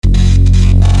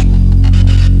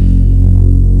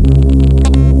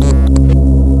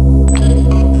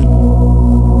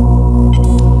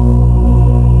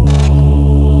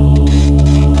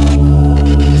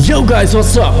guys,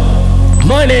 what's up?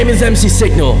 My name is MC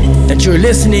Siqnal, and you're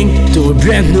listening to a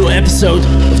brand new episode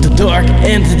of the Dark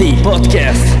Entity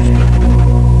podcast.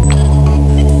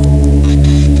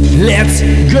 Let's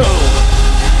go!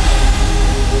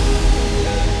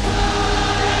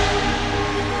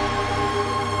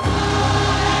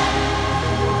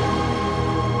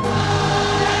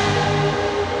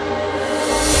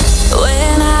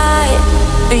 When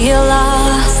I feel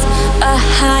lost, a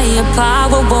higher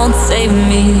power won't save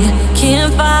me.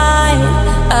 Can't find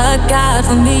a God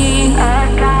for me.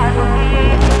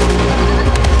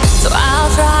 So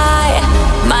I'll try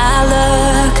my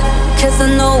luck, 'cause I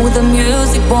know the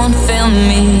music won't fail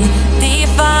me.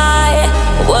 Defy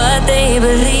what they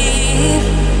believe.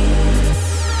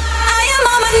 I am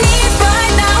on my knees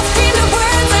right now, scream the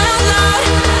words out loud.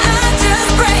 I just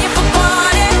pray for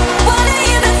pardon. Wanna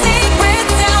hear the secret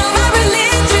sound, my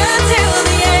religion till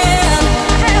the end.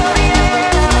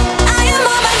 I am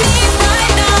on my knees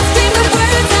right now, scream the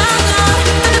words out loud.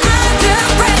 I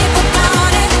just pray for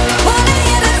pardon. Wanna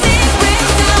hear the secret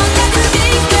sound, let it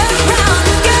shake the ground.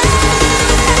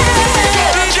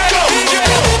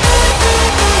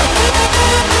 Yeah.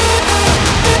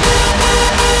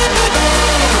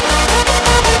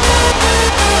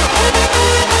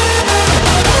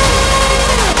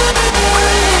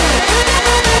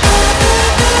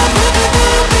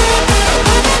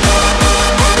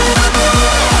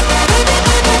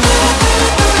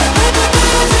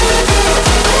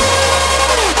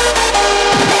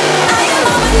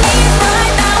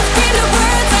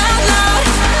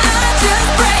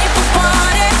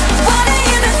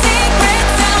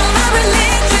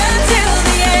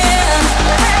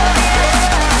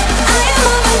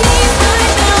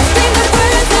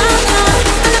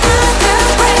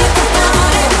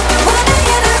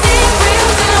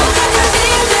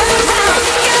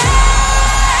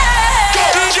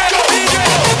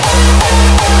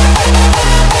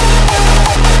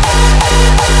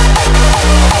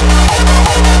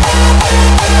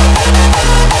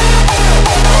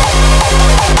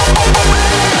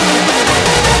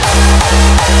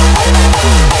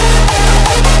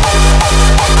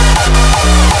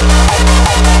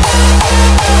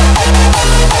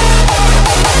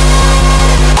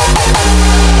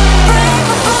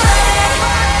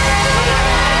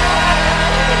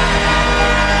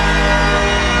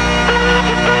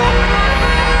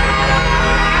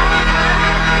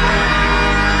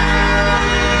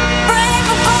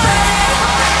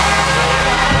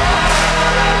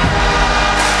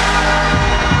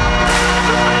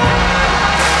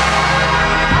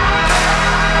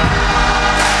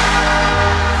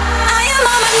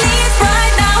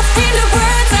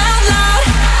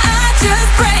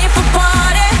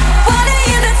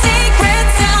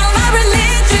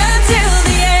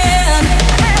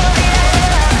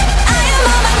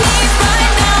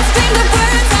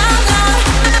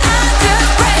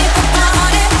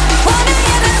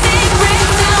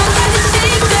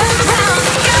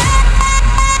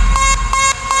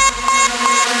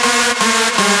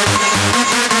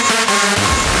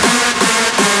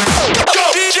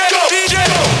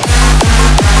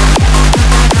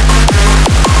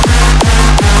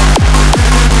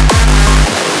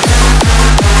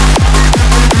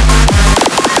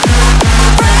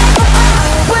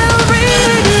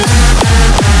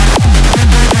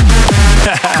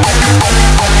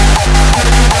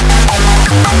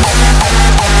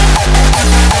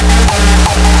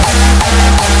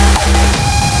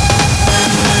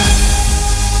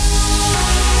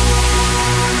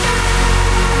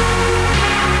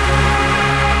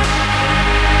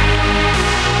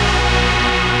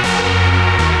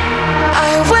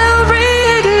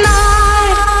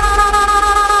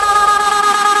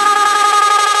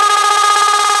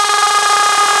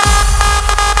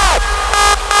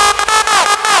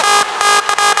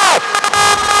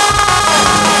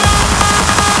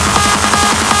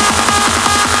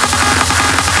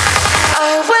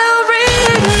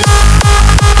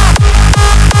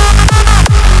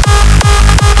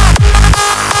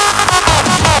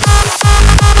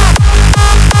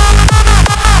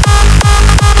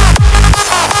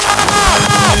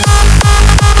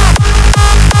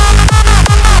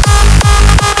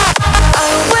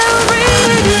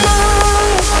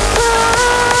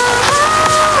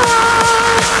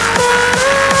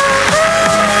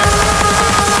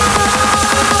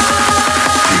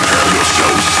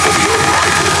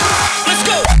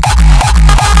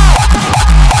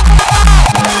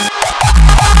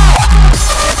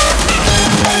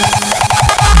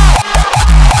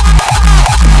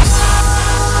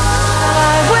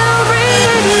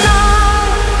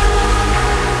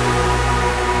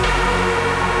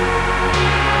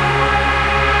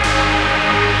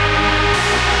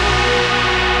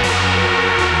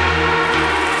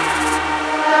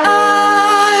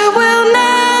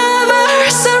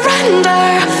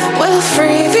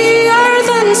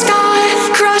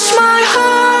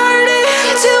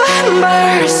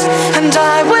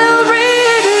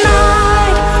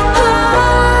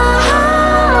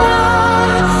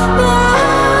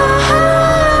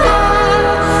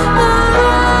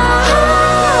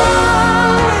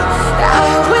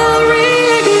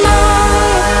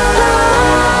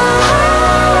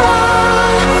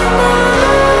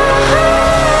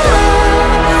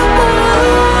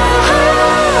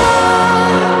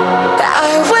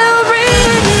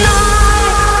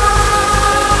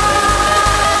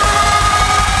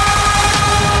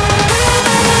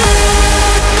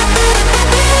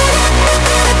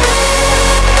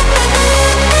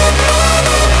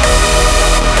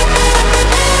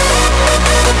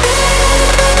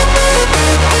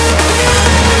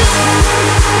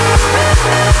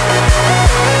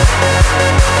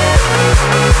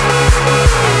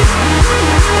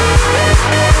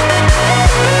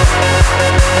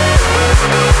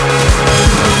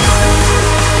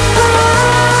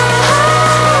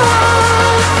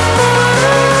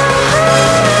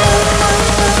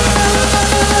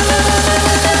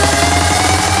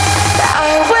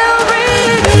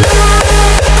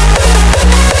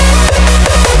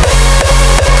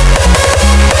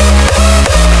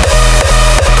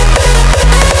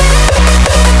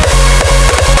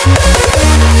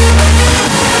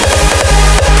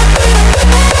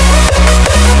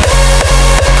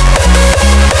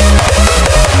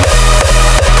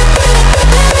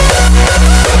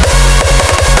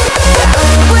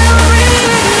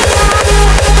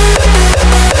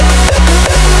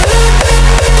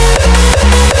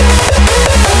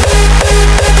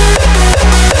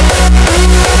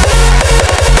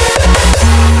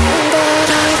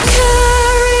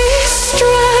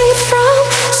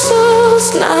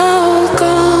 now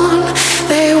gone.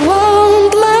 They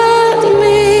won't let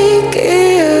me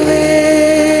give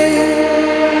in.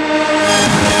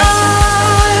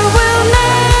 I will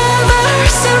never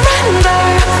surrender.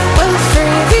 Will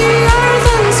free the earth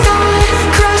and sky,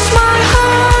 crush my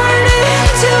heart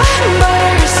into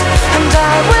embers, and I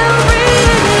will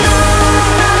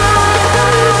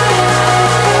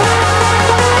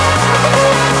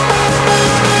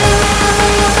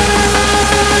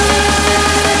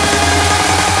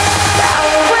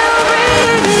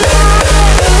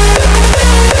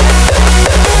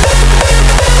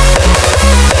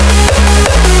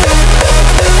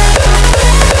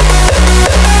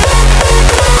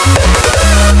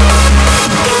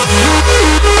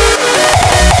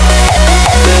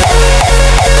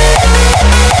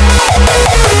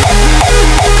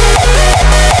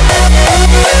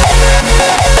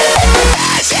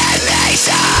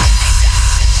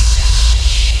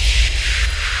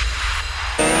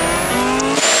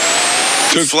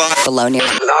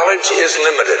Knowledge is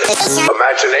limited.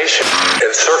 Imagination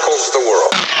encircles the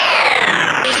world.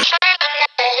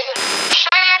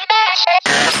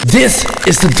 This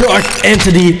is the Dark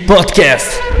Entity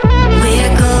Podcast.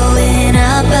 We're going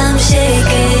up, I'm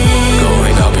shaking.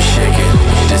 Going up and shaking.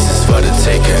 This is for the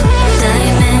taking.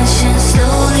 Dimensions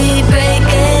slowly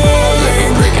breaking. Let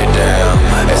me break it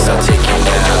down as I take you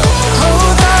down.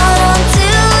 Hold on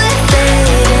until we're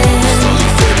fading. Slowly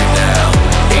fading now.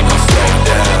 Ain't no slowing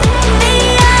down.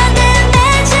 Beyond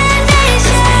imagination. It's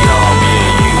beyond me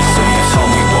and you, so you told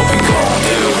me what we gon'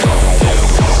 do.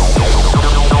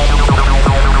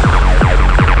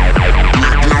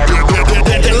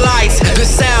 The lights, the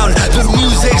sound, the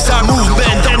music's our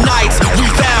movement. The nights we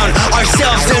found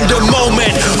ourselves in the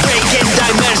moment. Breaking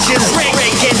dimensions,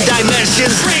 breaking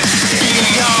dimensions.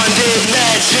 Beyond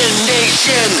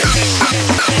imagination.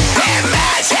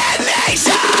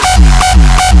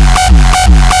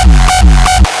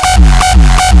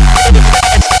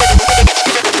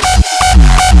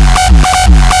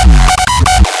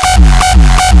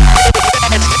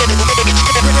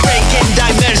 Breaking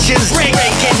dimensions,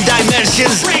 breaking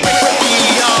dimensions.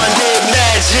 Beyond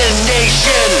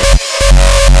imagination.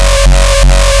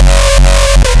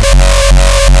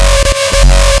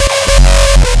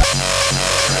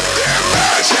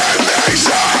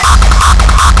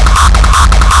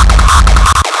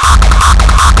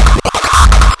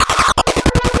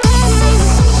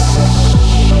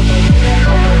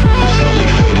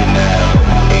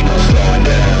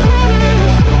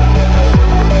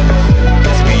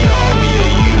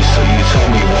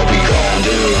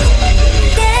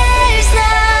 There's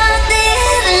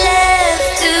nothing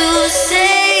left to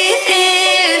say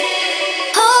here.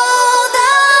 Hold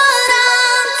on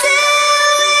until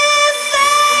we're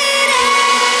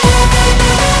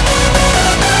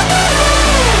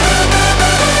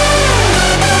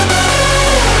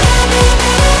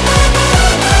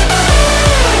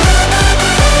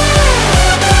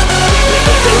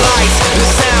The lights, the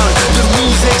sound, the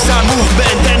music's our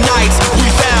movement. The nights we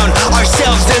found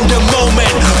ourselves in the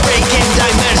moment. Breaking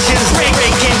dimensions,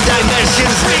 breaking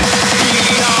dimensions.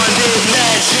 Beyond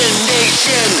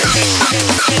imagination.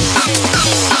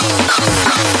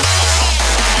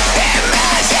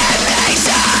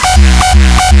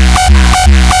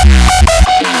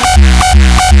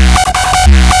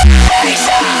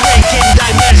 Breaking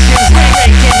dimensions,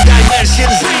 breaking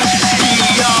dimensions.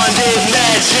 Beyond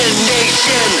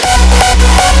imagination.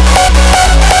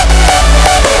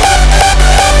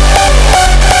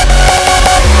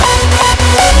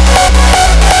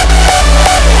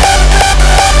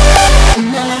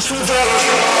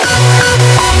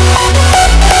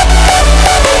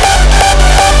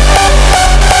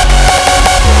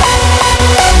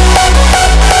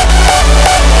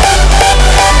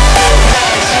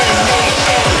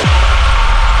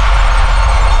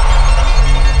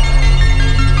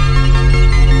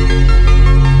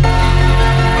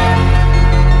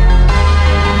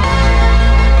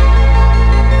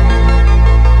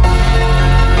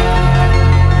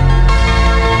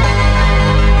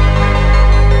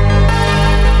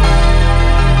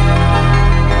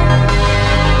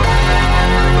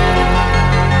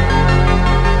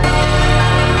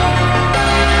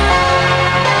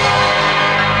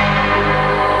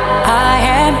 I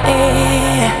am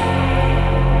air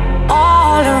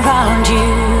all around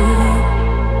you,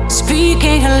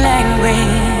 speaking a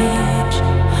language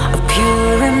of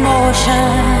pure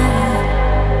emotion,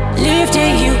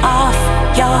 lifting you off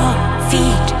your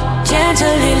feet,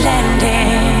 gently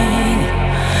landing.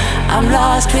 I'm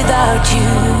lost without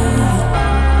you,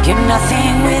 you're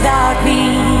nothing without me.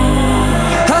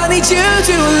 I need you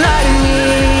to align me.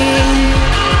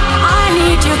 I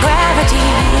need your gravity.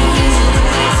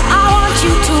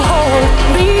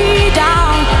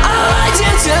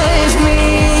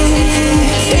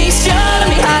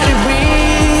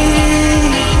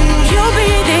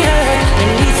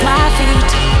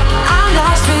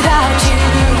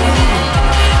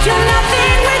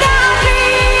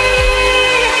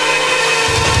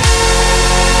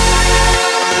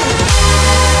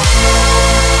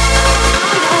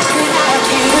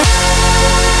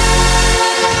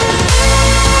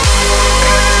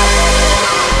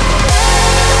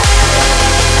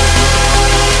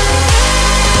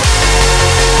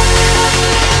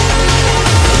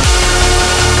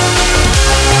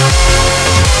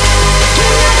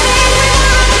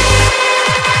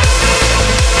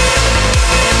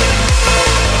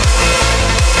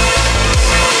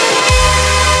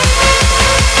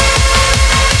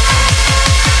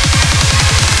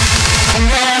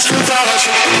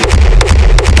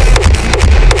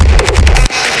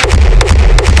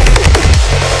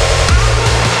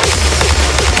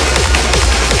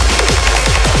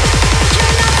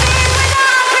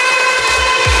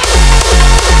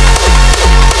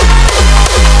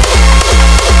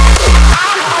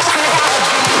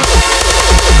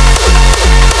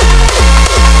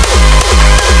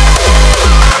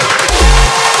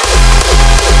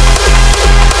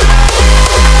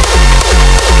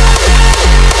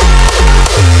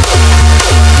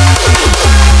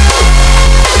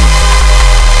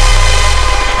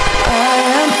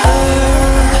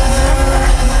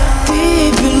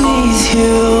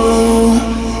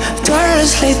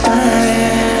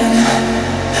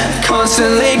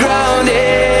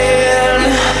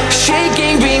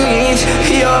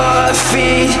 your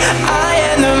feet. I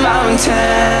am the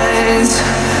mountains.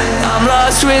 I'm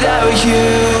lost without you.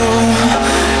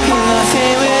 You're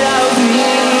nothing without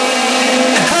me.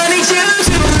 I need you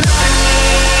tonight.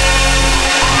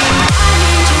 I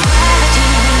need your gravity.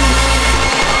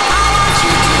 I want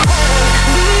you to hold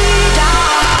me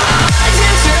down. I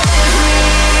just with me.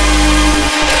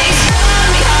 Please tell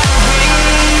me how to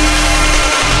breathe.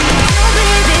 You'll be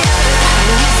the earth,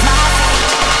 it's my fate.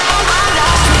 I'm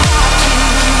lost without you.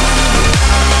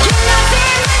 You're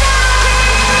nothing without me.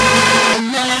 I'm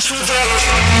lost without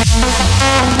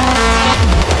you.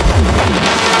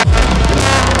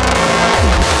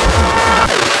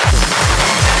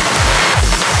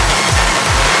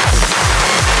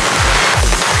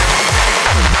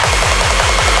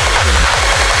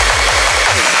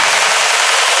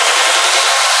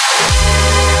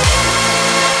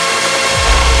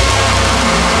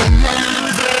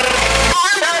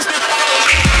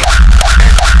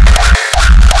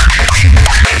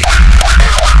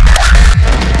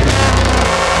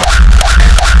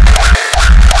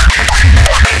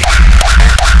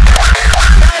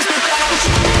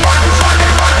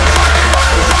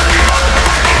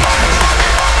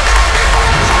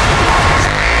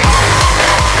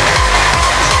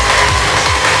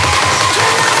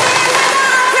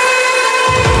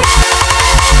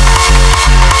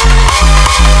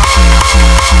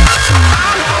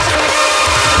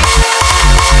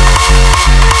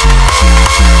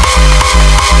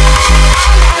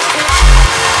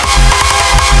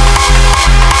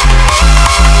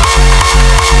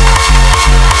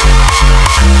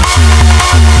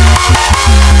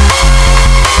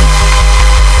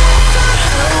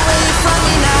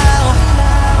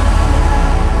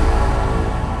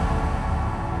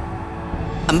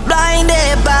 I'm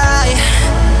blinded by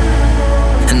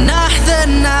another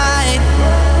night,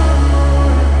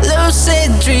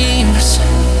 lucid dreams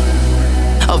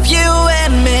of you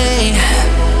and me.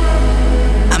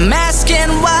 I'm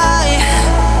asking why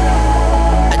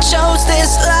I chose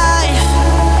this life,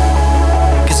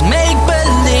 'cause make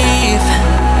believe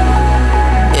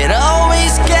it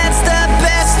always gets the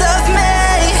best of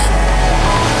me.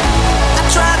 I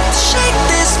tried to shake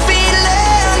this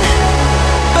feeling,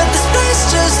 but this place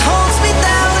just holds me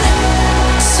down.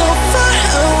 So far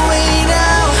away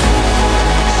now,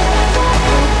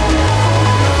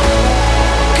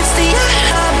 'cause the air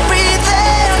I breathe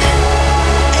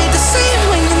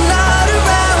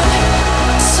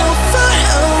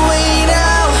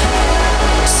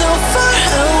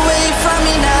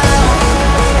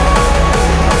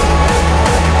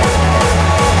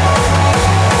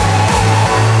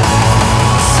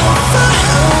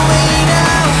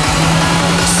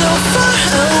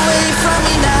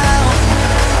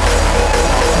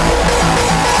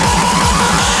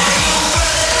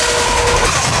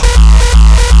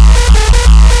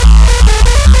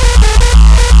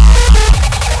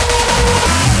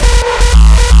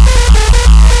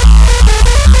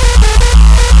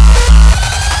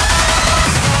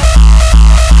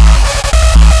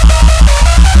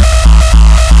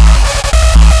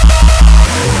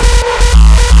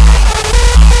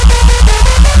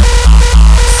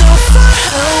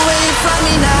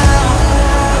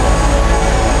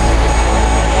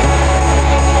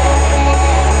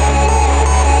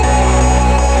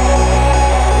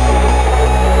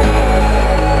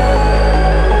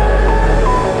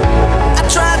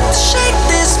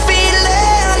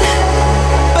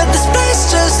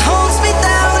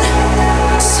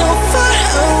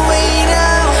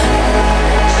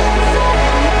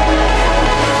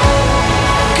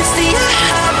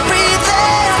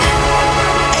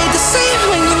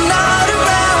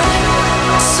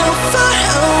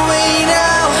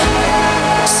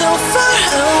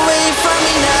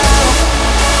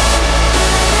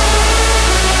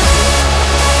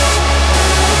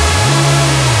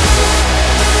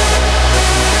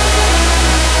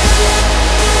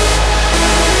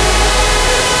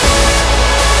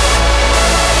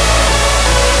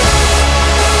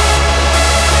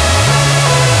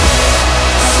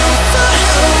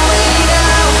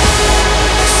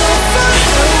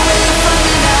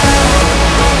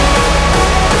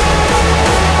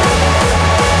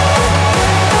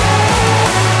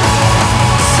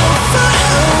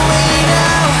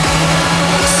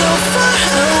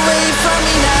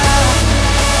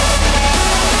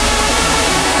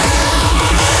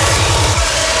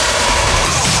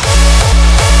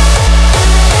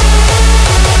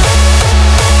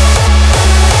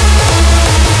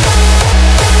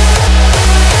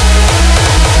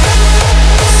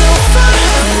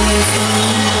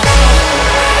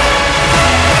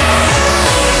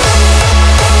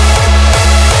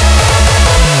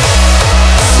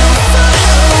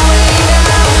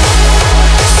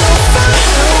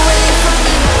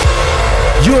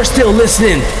still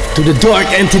listening to the Dark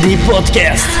Entity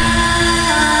podcast.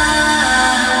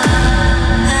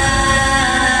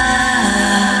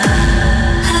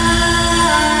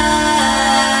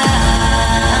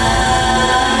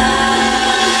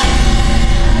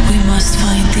 We must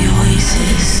find the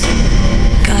oasis,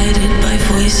 guided by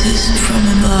voices from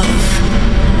above.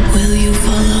 Will you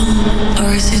follow,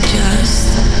 or is it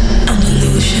just an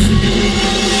illusion?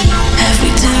 Have we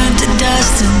turned to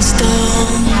dust and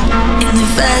stone in the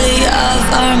valley of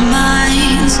our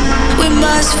minds? We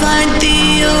must find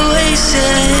the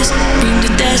oasis, bring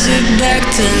the desert back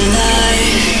to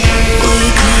life. Will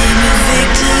you claim your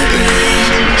victory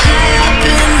high up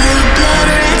in the blood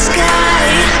red sky?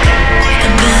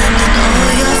 Abandon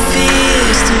all your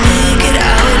fears to make it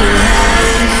out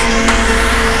alive.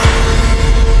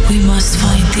 We must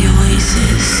find the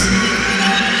oasis.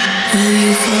 Will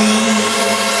you follow?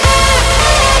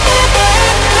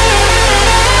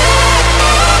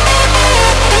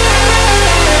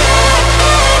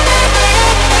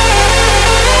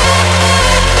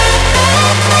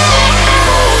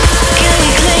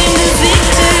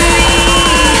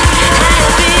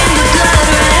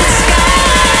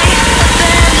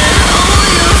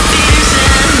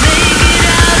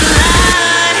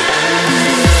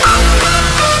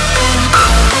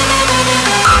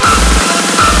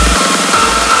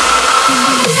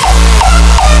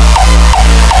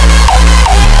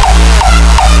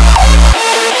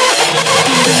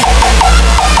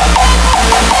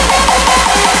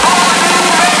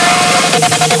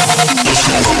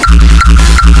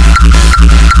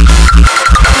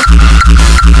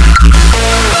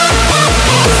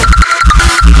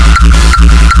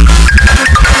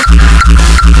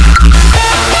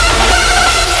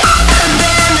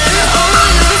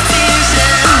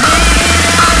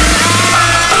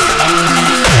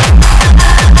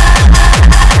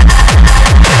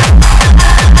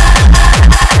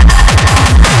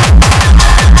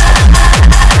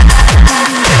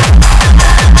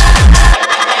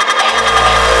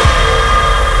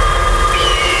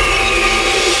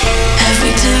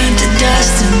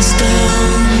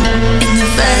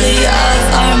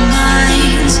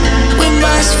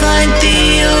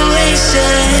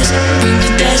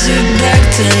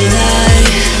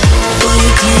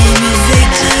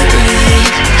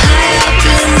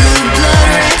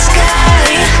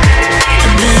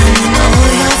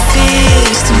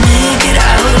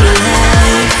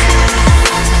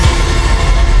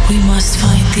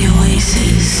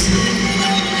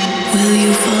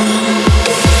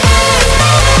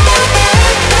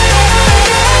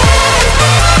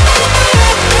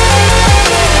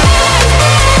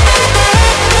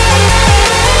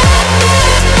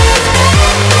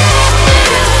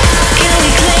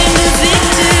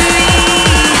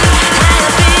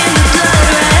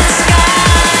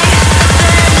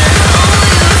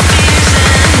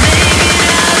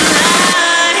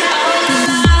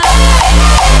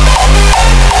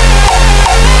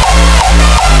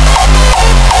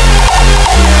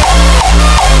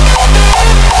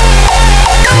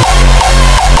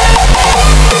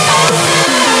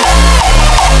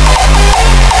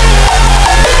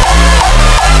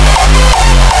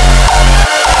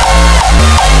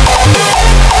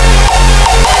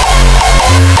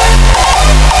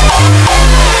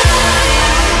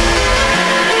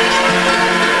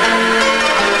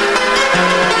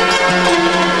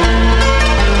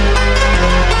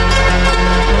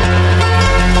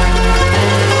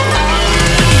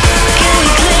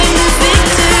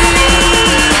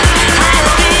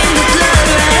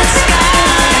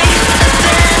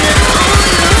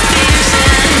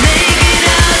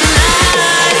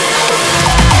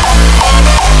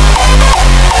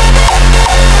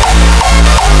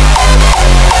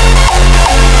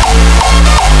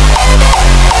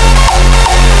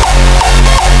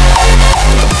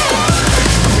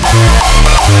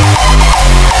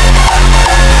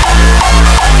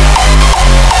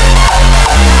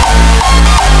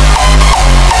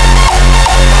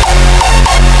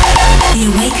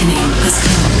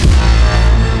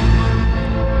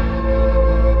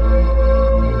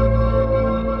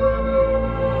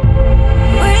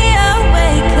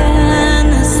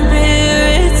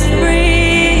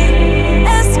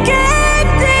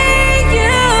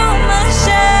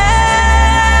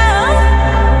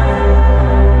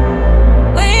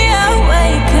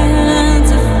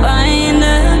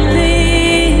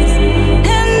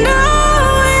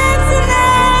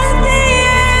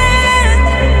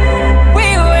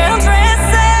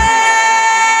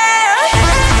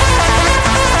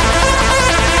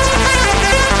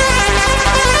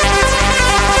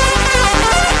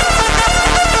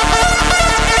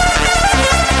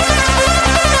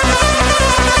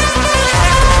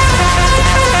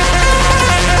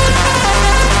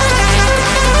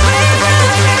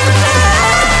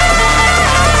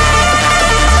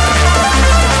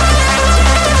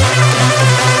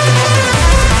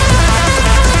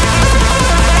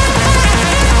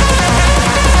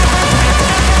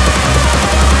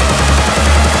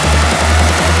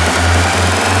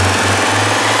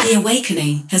 The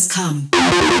awakening has come.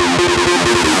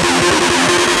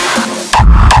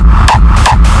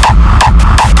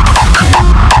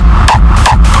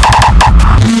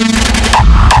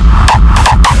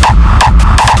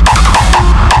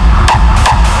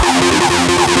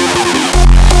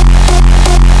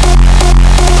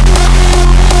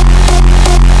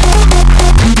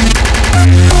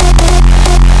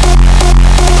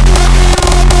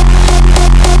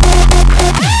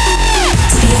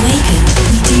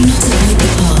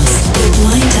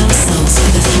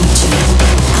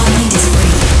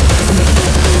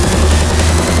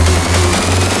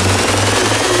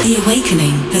 The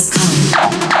awakening has come.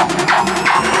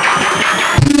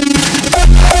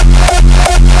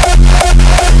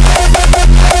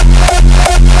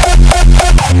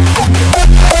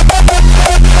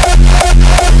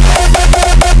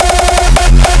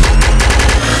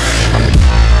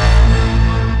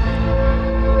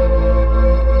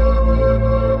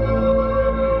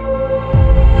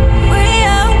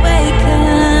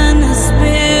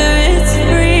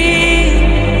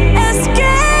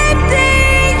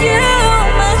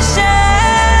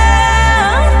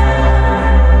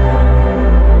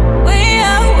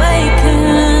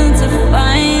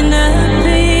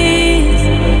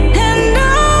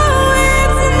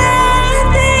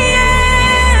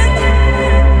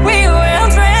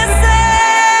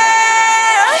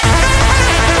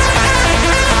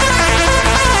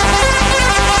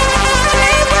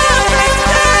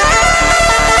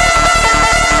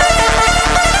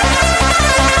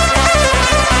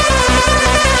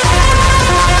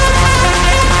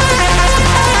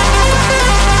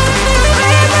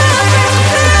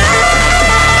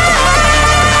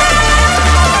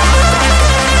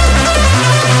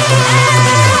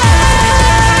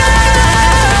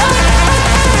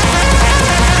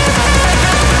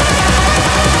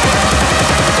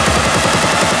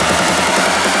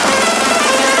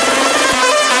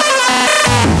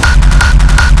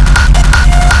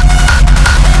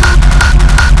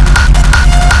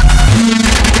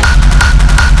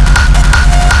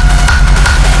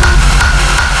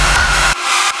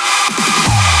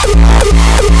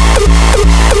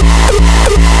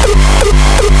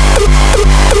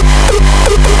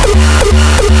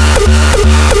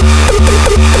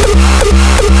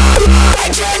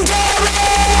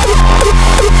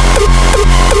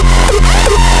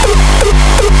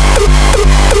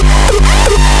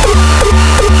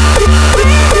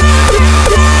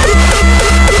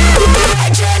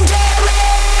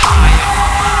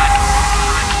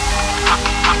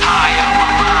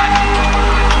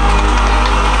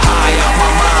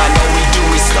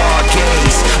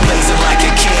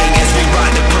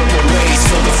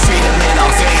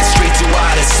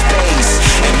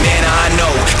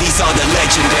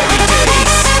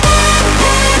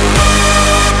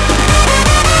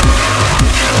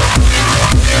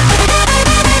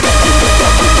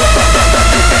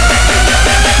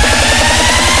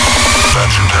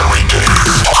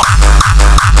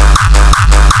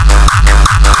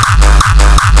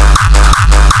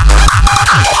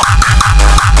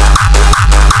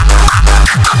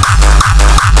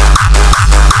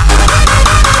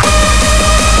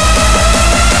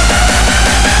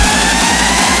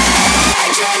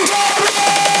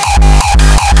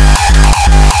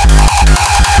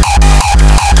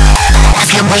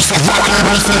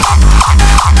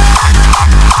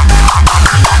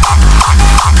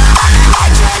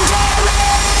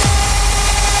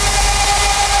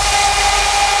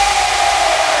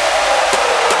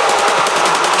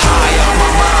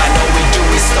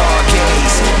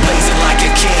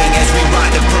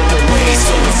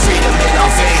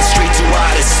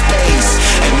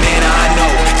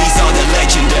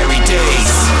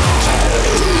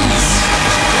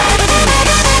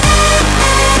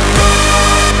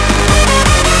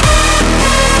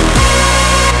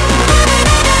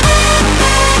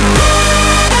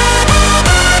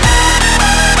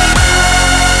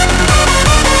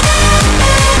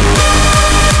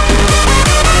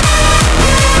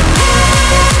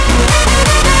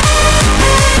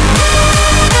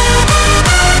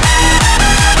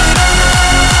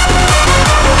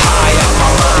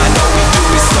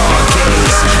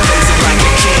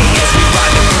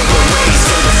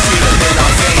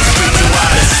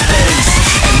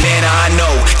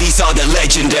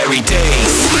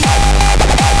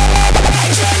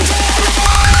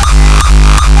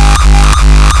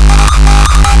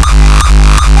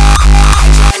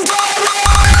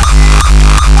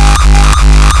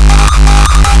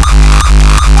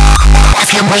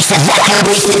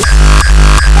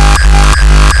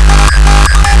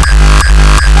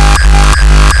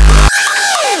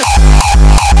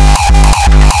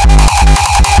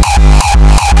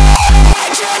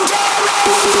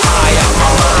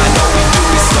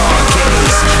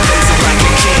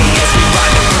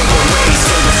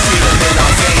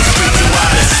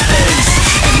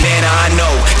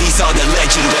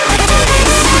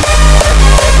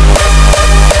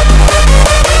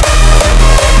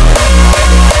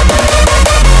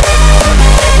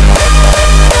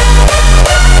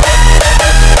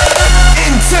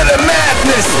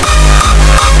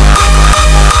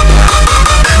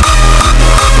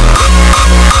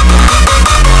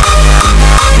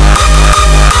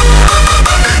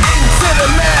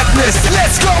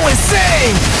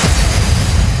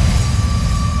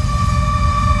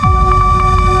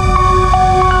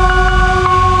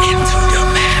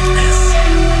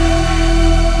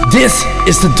 This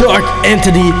is the Dark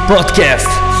Entity Podcast.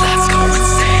 Let's go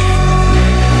insane.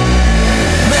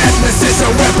 Madness is a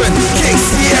weapon,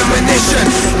 kicks the ammunition.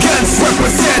 Guns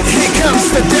represent, here comes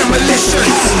the demolition.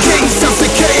 Kings of the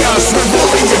chaos,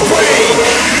 revolving your brain.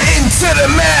 Into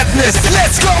the madness,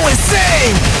 let's go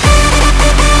insane.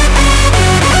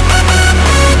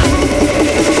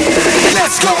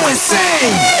 Let's go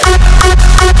insane.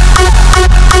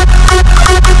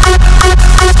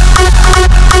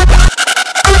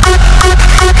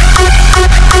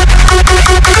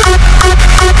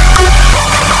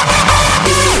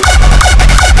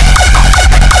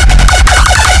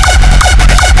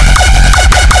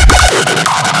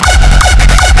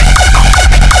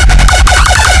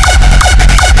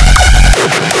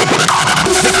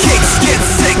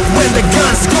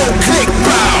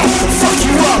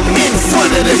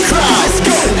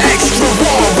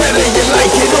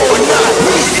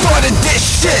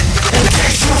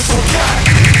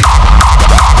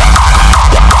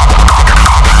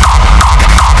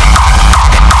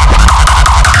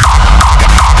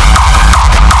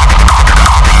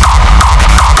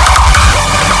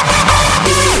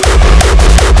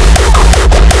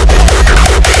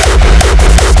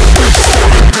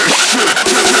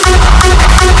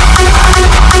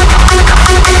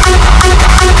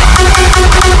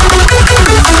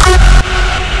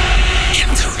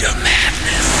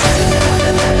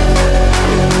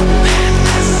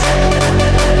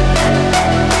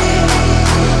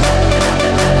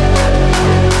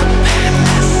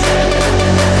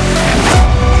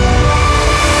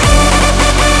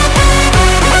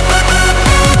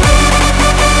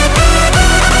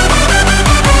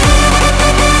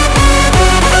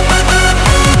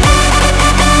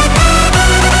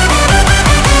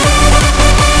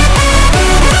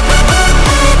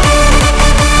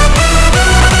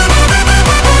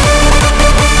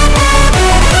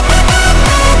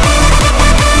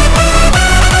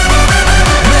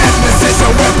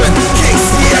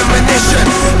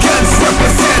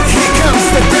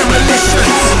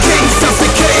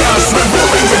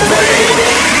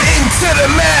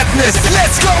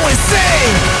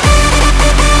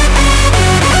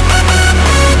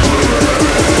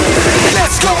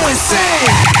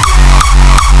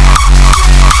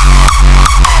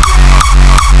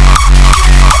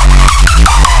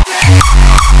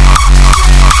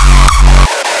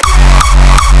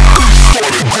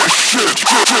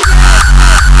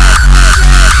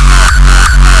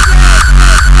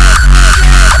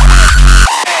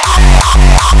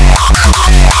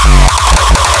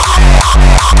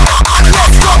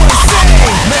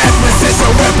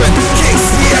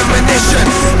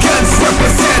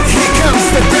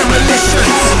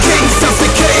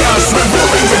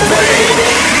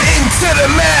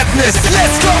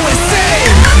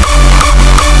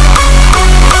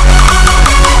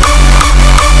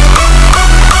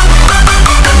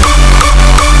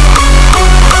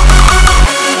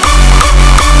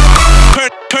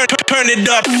 Turn it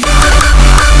up.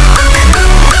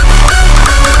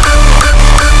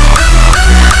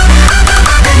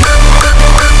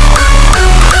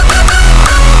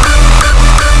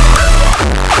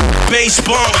 Bass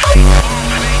bump.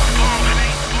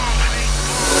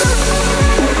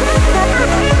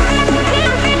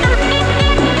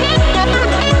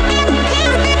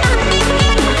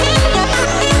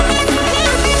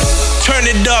 Turn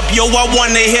it up, yo, I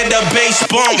wanna hear the bass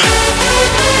bump.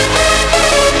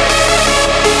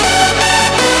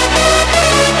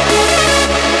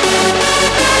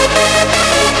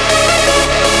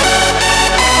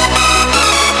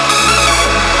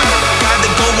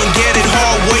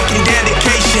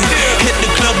 Hit the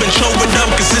club and show it up,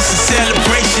 cause it's a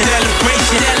celebration.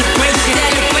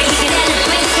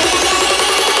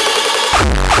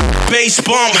 Bass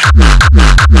bump.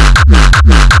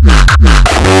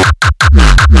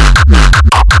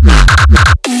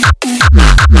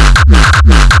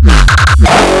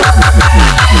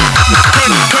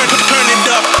 Turn it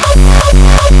up.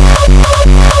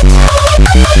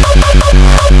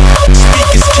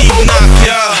 Speakers keep knocking,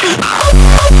 yeah.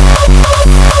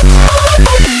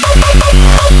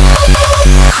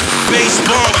 Bass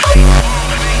bump.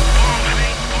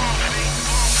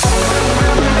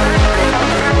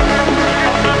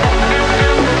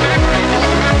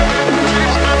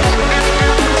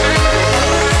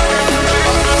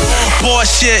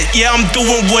 Bullshit, yeah, I'm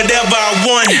doing whatever I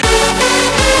want.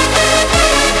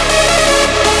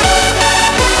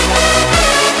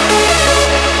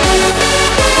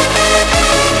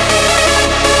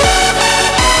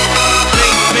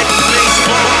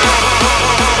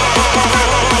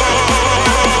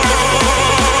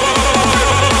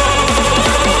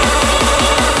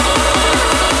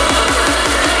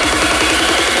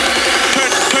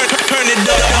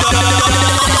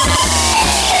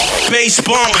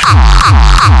 bump.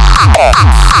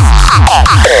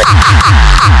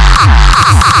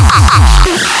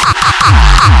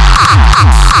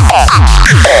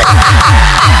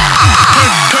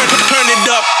 Turn it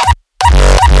up.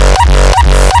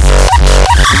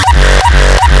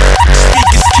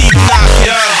 Speakers keep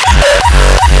knocking.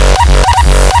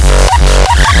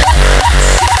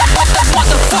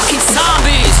 Motherfucking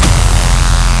zombies!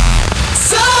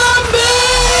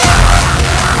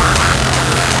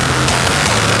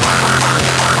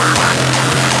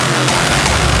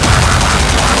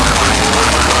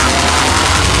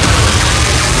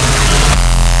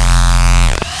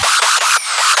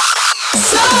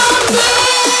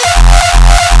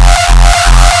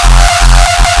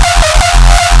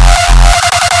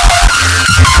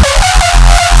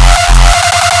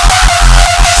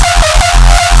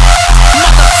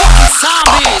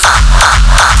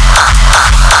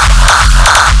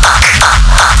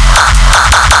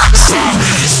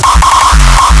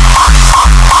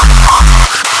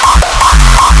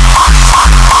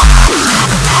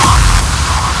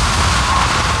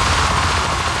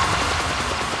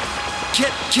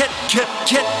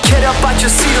 Get up out your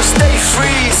seat or stay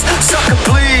freeze. Sucker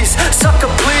please.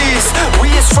 We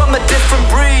is from a different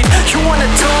breed. You wanna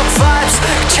talk vibes?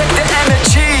 Check the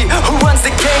energy. Who runs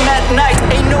the game at night?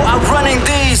 Ain't no outrunning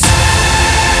these.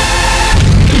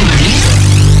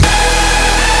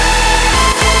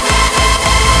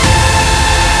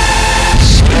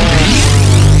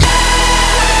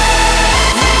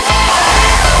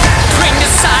 Bring the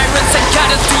sirens and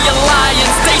gather the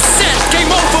alliance. They said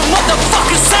game over,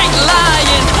 motherfuckers ain't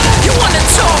lying. You wanna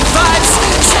talk vibes?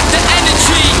 Check the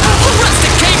energy. Who runs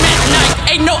the game at night?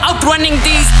 Ain't no outrunning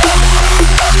these.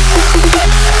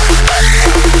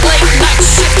 Late night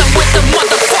shift, I'm with the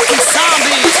motherfucking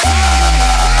zombies.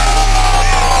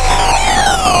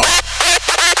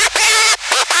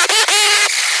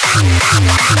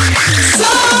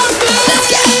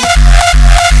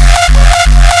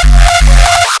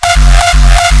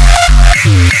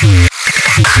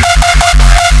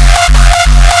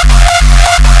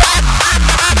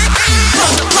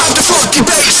 Drop the funky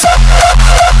bass.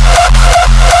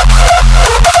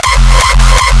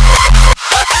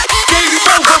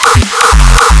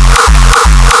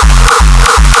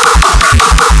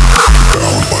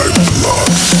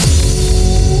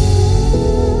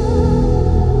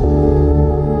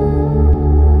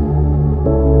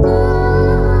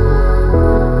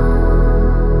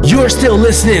 You're still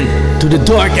listening to the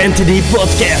Dark Entity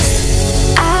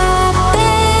Podcast. I've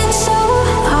been so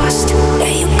lost. Yeah,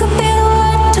 you could be the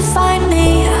one to find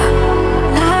me.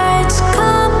 Nights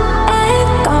come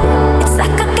and go. It's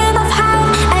like a game of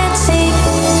hide and seek.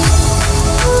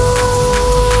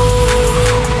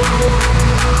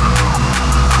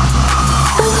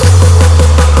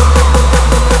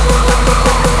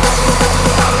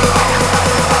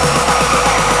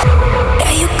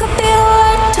 Yeah, you could be the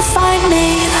one to find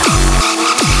me.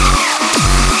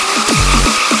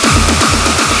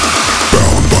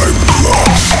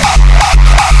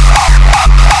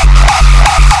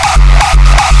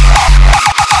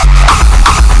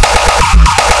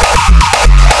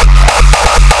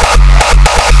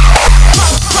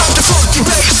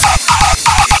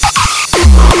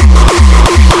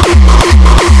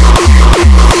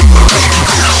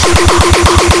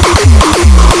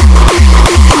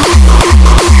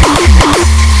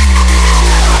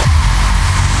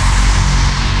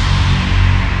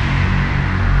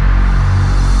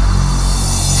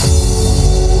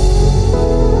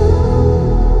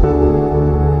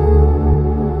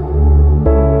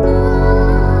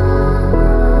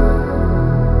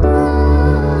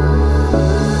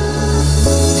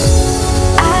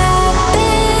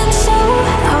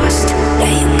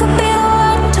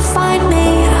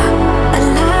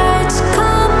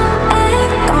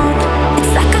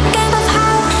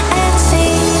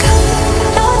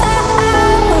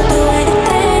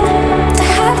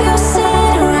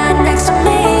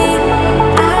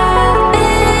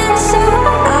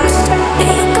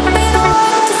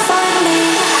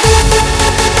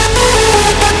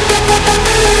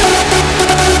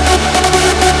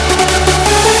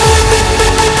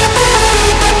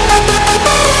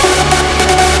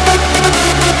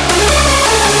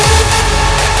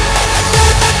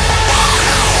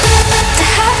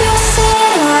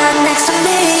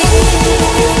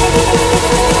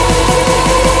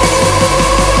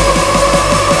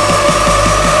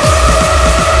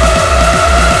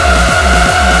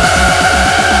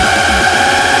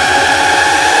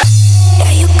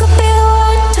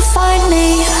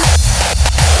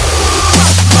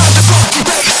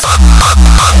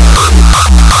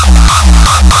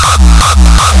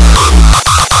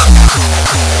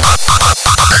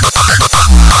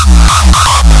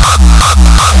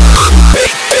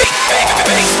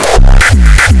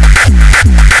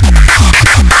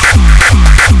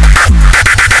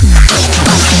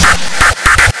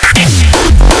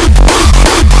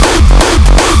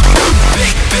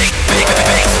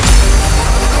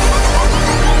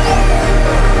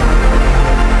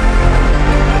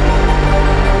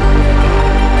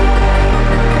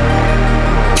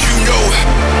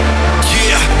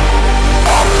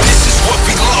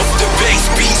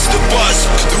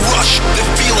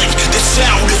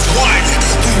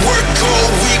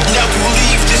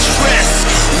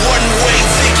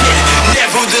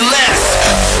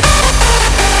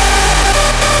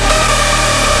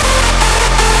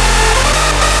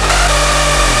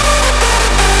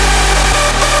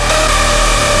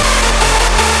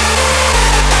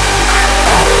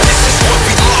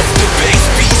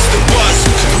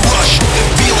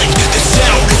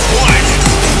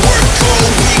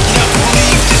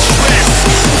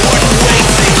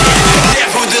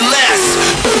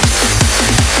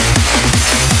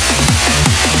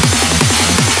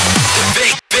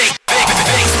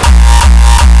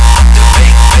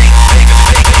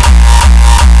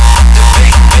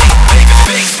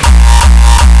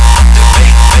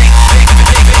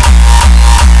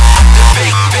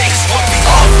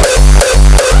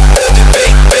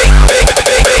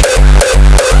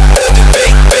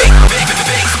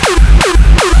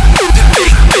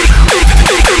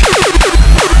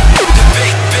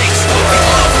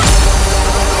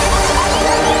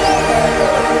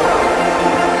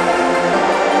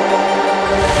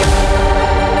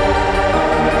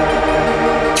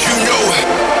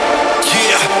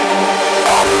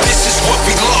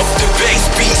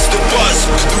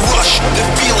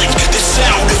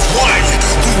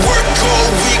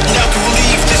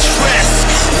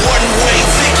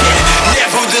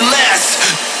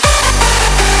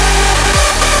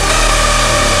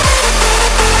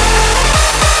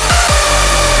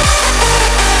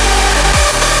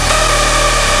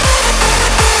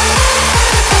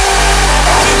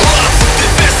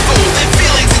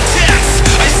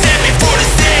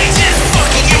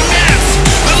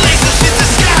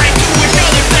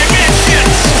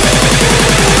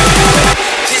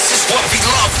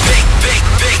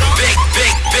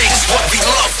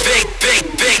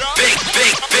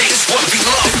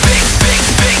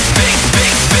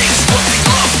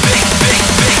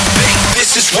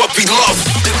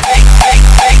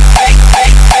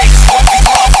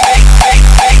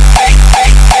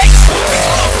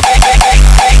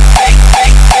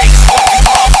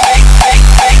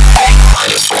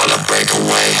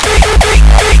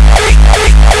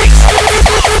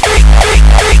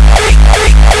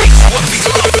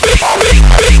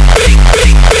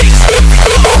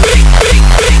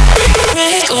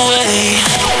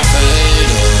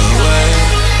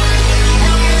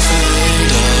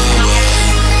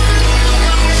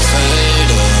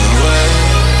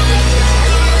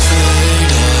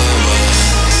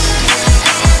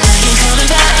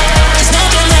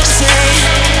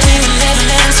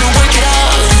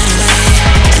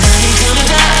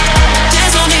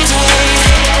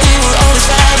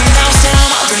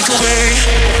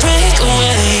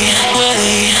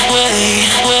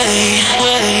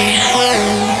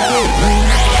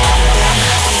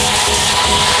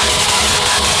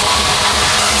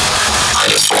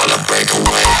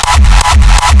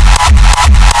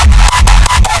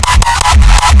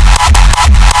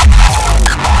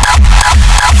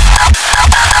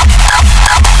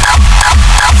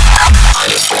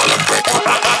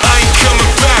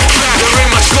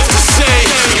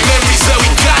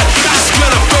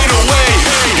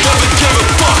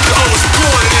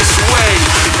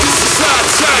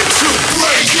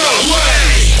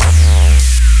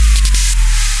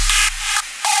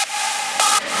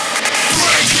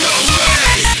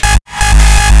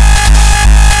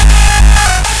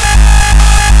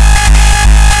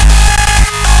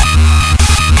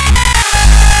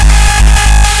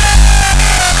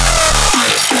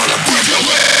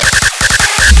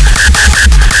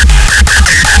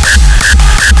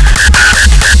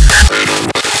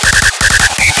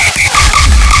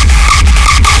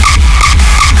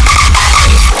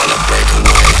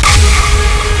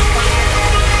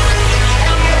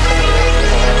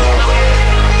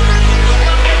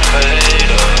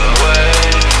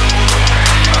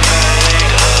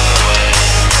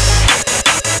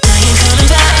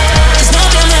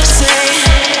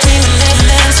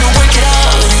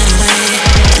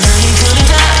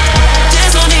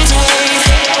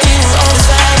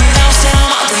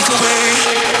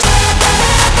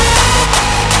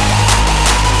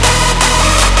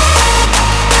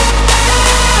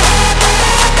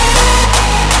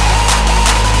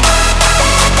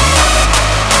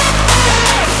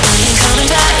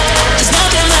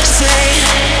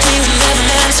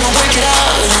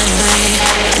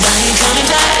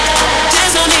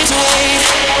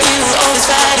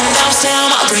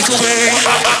 ain't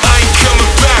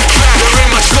coming back, there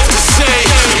ain't much left to say.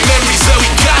 The memories that we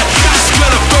got, just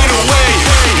gonna fade away.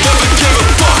 Never give a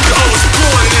fuck, I was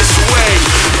born this way.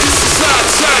 This is our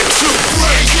time to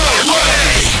break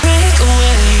away. Break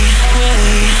away.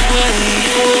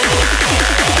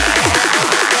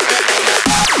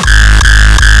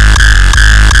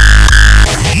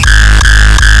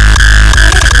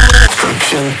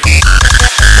 Destruction.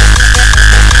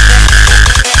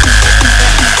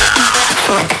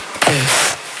 Fuck this.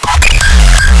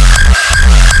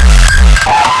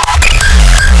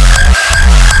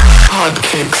 Hard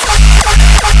kicks.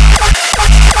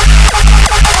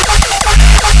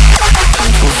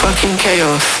 Total fucking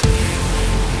chaos.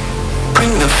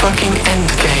 Bring the fucking end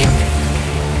game.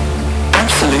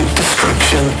 Absolute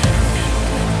destruction.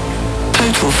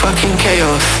 Total fucking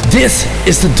chaos. This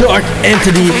is the Dark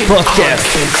Entity Podcast.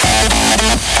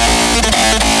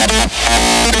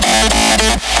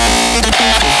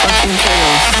 Fucking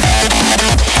chaos.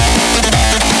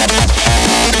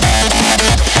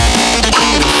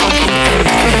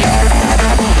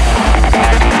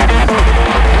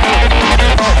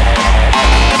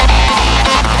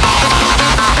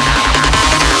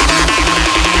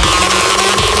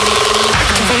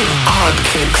 Activate hard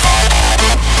kicks.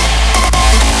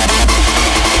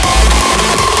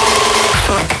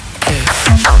 Fuck this.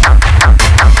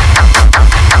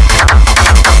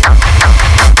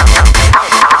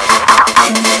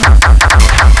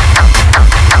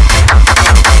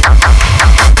 Activate hard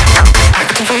kicks.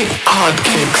 Hard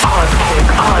kick, hard kick,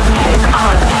 hard kick,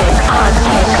 hard kick, hard kick, hard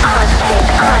kick,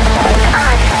 hard kick,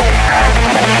 hard kick.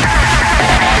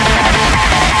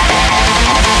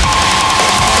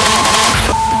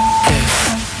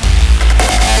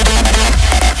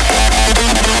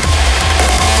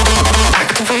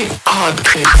 Activate hard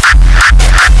kicks.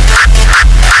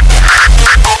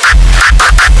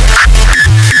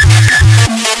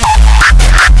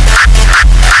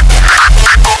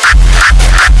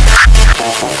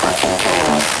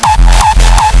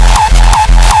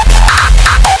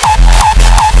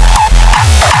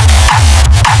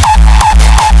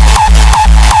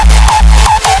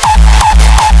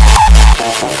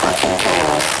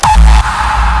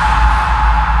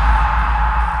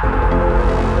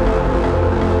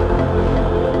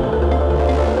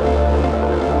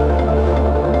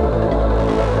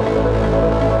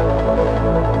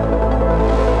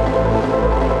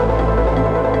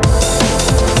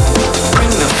 Bring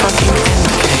the fucking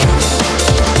end game.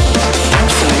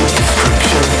 Absolute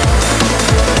destruction.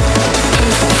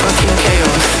 Total fucking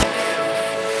chaos.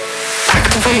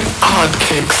 Activate hard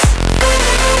kicks.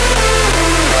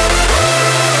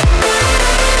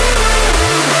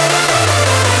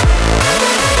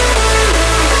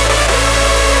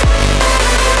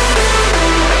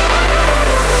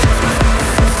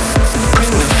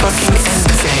 Bring the fucking end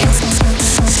game.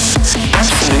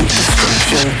 Absolute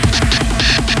destruction.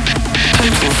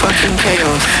 Total fucking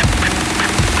chaos.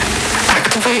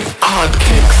 Activate hard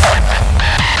kicks.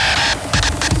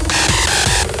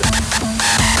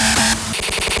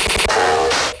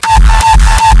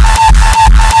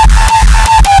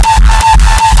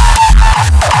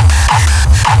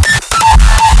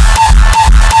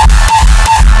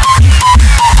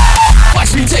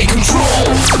 Watch me take control.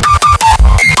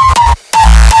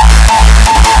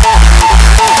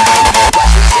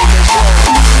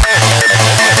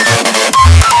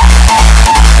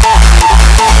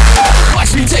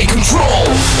 Watch me take control.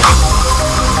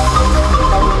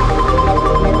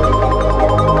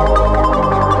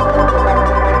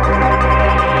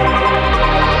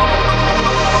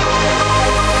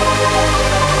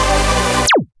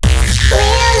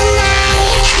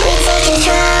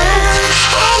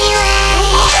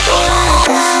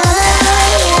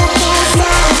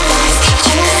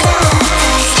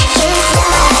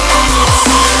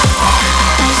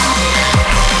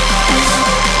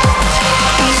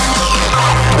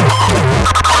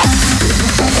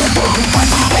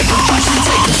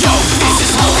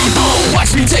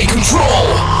 Watch me take control.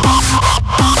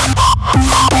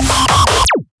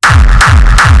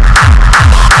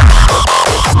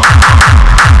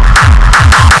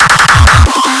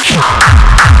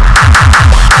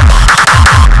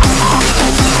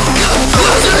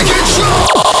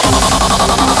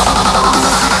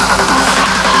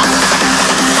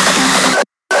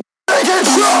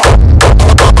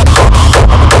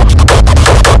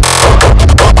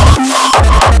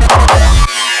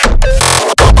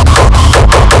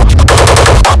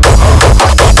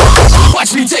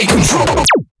 Watch me take control.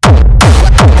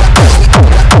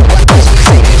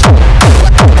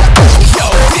 Yo,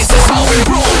 this is how we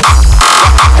roll.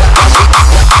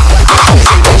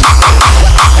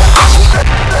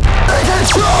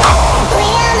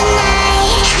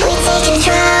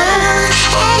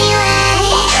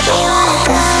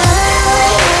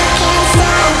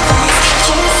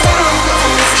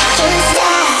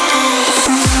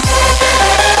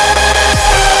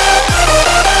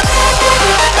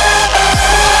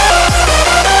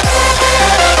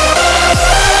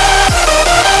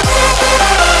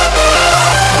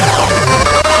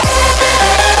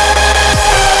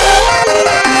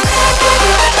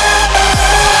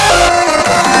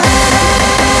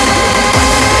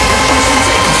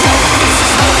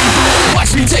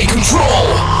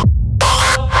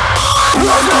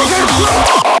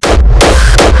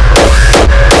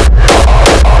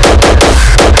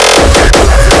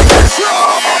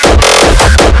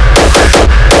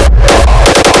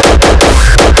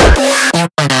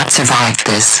 survive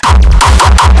this.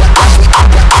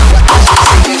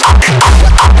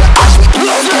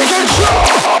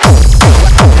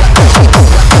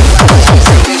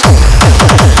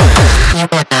 You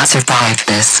will not survive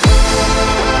this.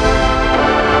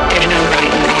 There's no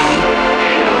right and wrong.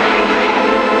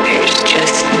 There's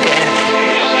just death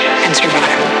and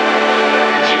survival.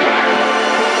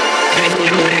 I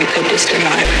did what I could to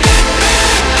survive.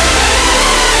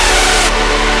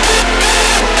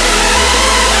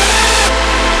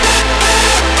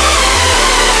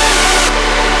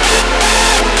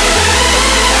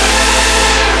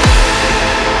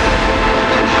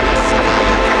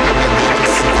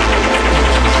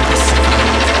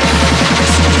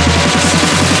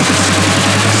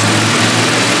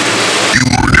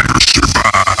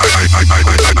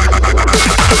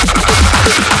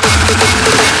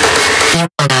 You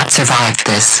will not survive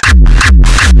this.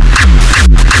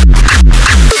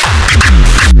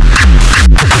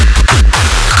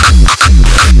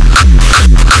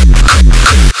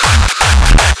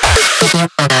 You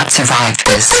will not survive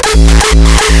this.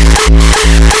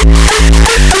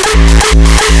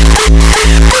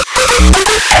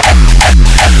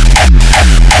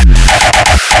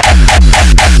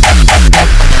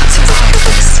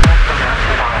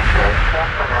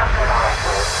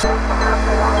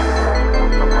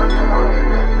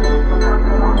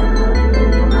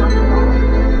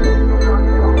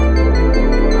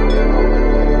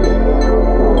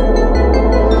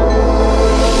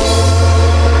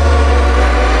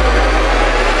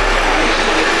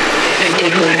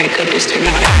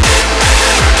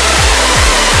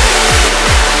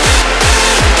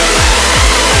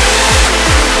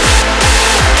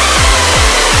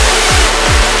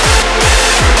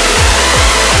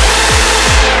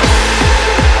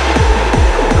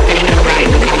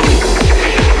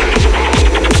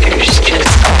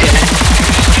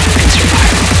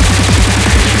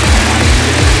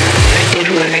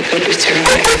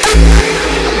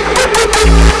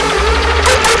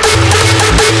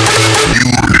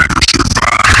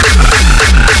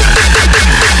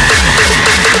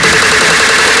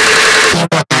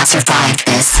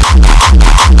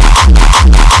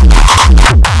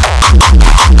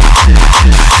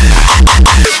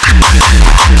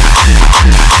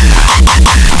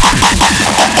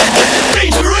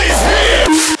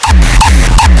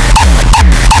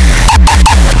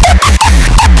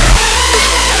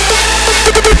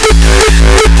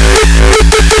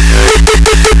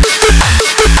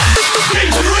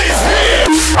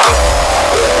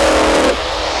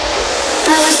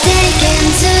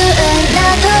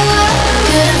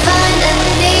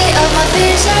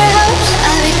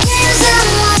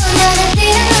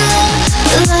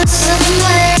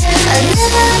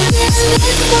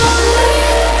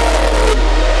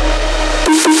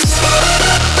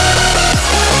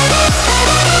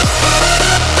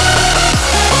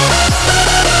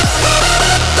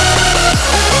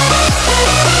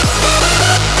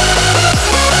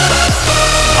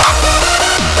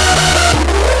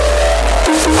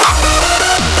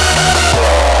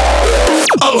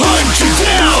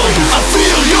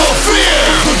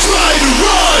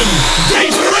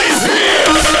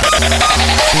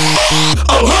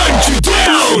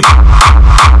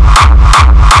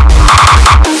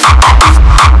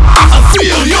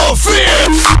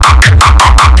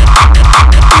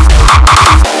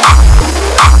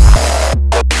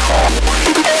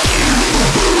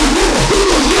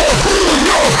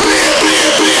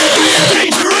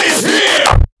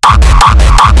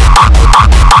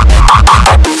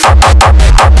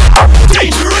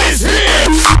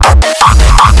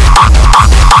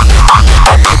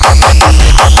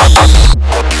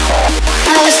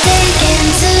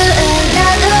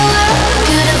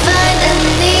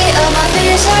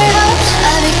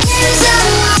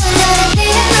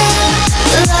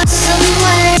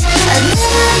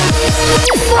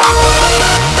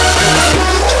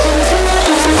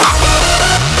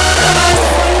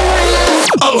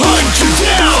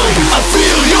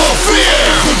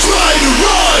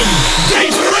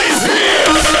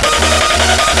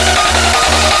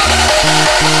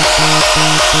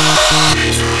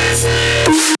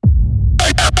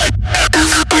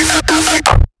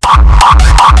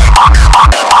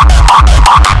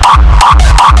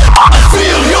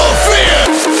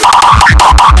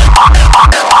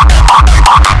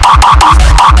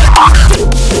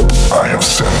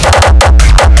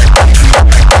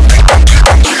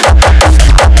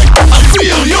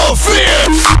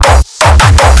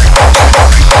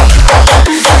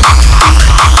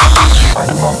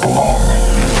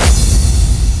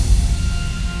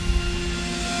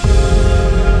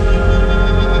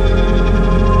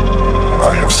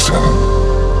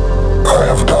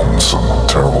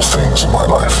 terrible things in my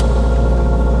life.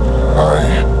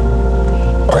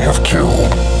 I have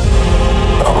killed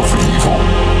out of evil,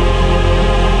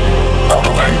 out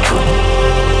of hatred.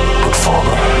 But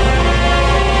Father,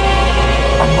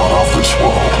 I'm not of this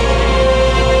world.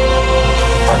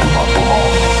 I do not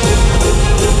belong.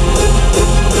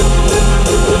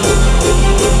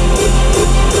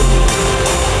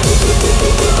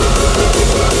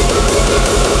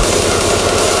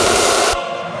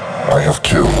 I have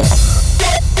killed.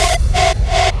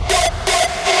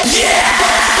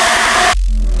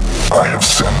 I have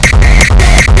sinned.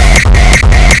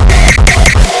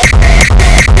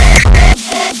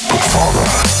 But Father,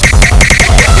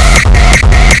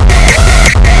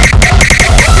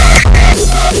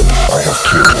 I have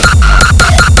killed.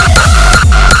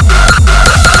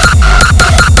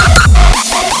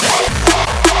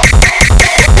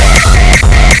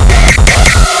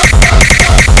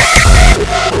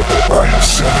 I have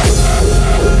sinned.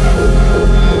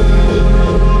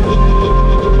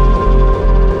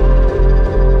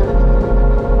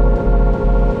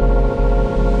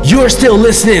 You're still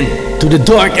listening to the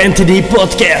Dark Entity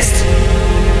Podcast.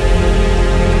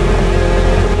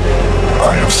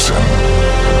 I have sinned.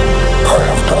 I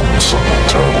have done some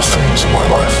terrible things in my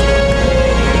life.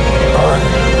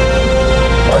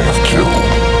 I have killed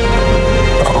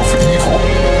out of evil,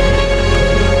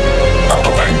 out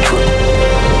of hatred.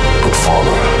 But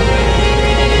Father,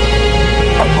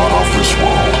 I'm not of this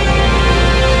world.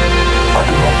 I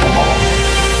do not belong.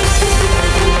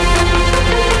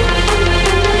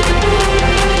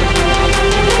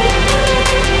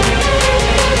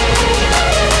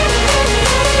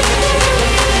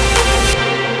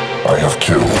 I have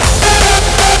killed.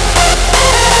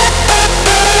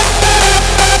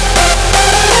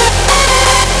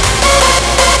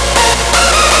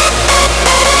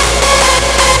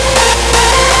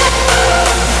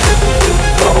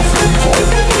 Out of evil,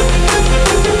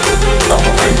 out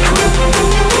of hatred.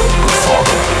 But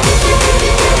Father,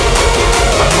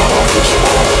 I'm not of this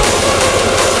world.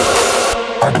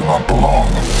 I do not belong.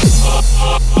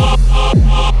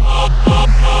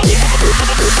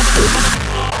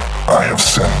 I have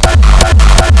sinned.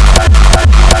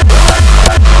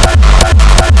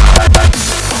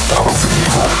 Out of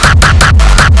evil.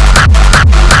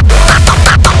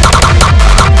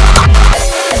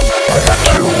 I have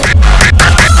killed.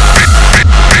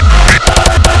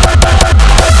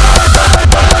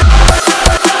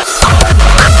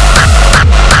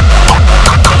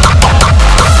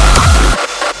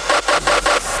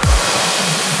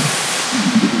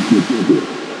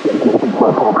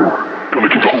 Gonna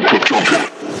keep the whole club jumping.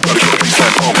 Gotta keep the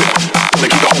baseline pumping. Gonna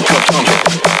keep the whole club jumping.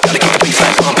 Gotta keep the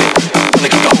baseline pumping. Gonna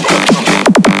keep the whole club jumping.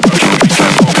 Gotta keep the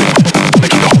baseline pumping. Gonna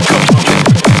keep the whole club jumping.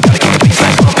 Gotta keep the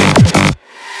baseline pumping.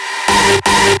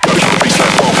 Gotta keep the baseline pumping. Gonna keep the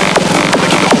whole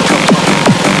club jumping.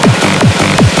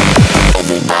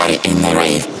 Everybody in the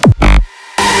rave.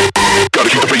 Gotta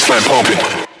keep the baseline pumping.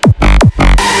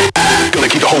 Gonna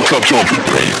keep the whole club jumping.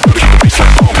 Gotta keep the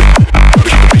baseline pumping. Gotta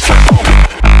keep the baseline pumping.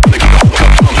 Gonna keep the whole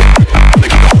club jumping. Gonna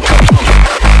keep the whole club jumping.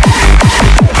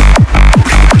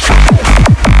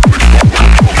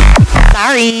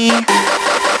 Sorry.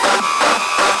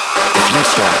 If you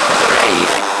start the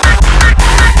rave.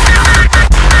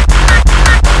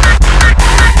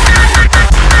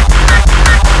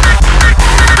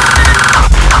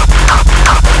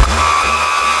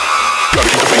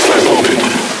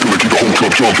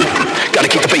 Gotta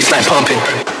keep the baseline pumping.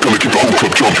 Gonna keep the whole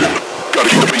club jumping. Gotta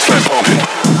keep the baseline pumping.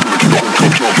 Gonna keep the whole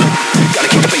club jumping. Gotta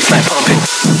keep the baseline pumping.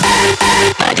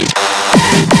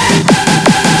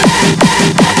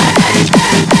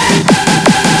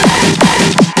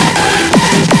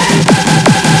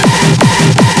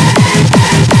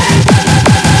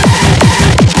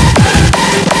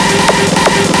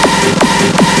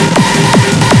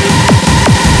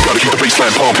 Gotta keep the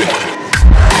baseline pumping.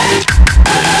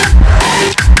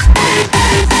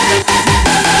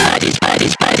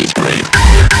 Brave.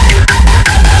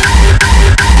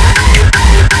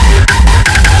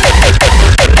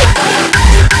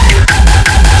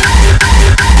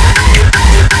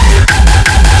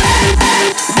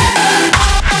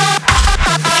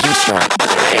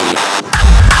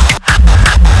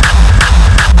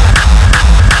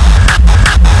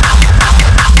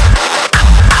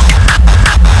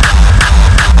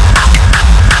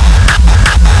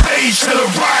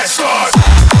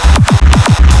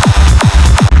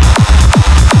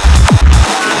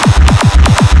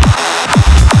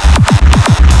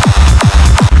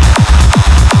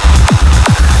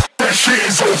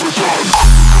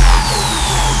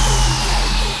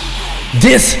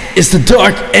 This is the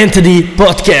Dark Entity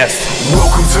Podcast.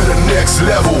 Welcome to the next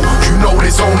level. You know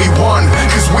there's only one,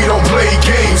 cause we don't play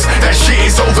games. That shit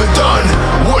is overdone.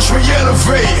 Watch me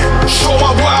elevate, show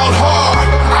my wild heart.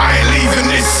 I ain't leaving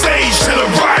this stage till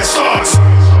the riot starts.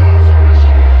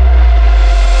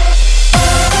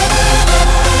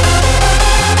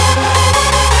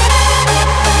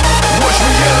 Watch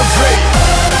me elevate.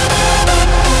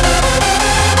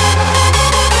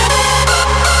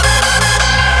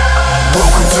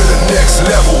 Welcome to the next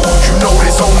level. You know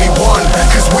there's only one,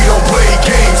 cause we don't play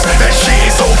games. That shit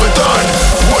is overdone.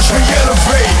 Watch me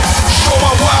elevate, show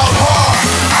my wild heart.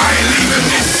 I ain't leaving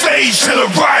this stage till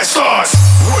the riot starts.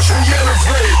 Watch me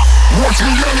elevate, watch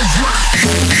me elevate.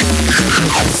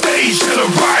 Stage till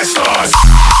the riot starts.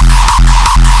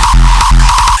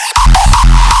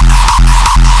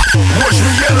 Watch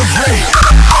me elevate.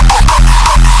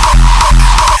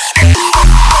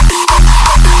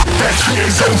 That shit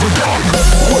is overdone.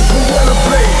 Watch me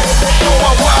elevate, show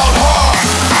my wild heart.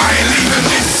 I ain't leaving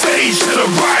this stage till the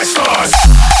riot starts.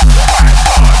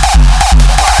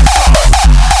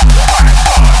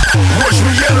 Watch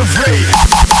me elevate.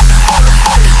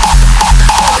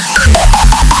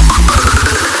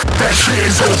 That shit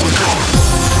is overdone.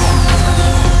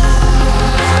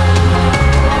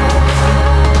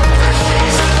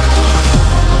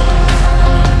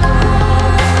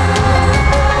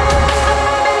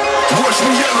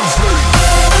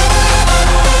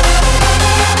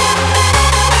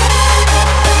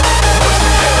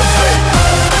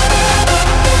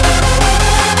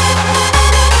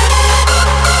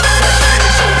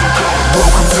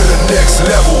 Next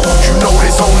level, you know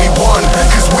there's only one,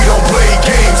 cause we don't play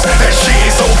games. That shit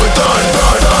is overdone.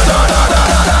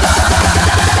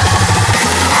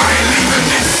 I ain't leaving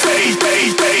this stage.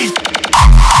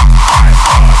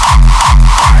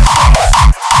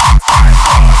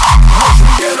 Watch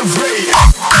me elevate.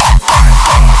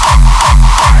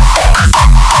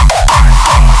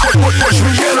 Watch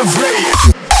me elevate.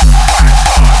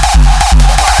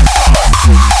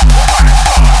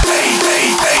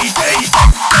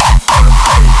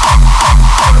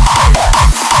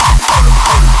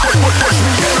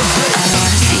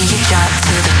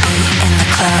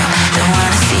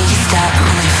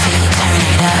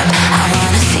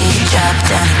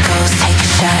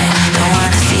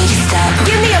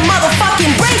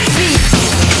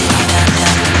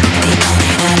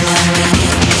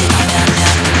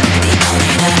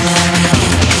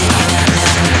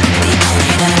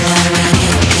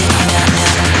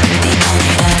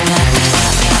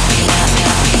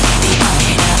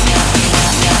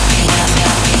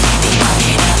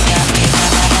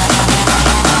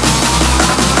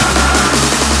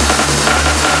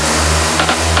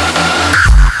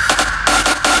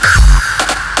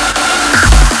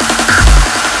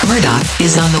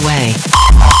 Is on the way.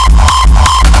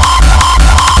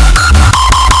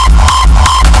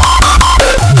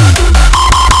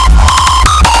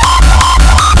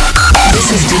 This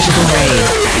is Digital Rave.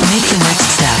 Make the next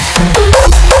step.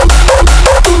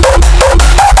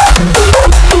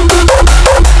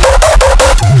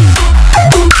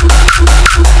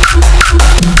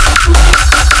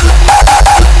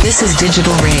 This is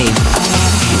Digital Rave.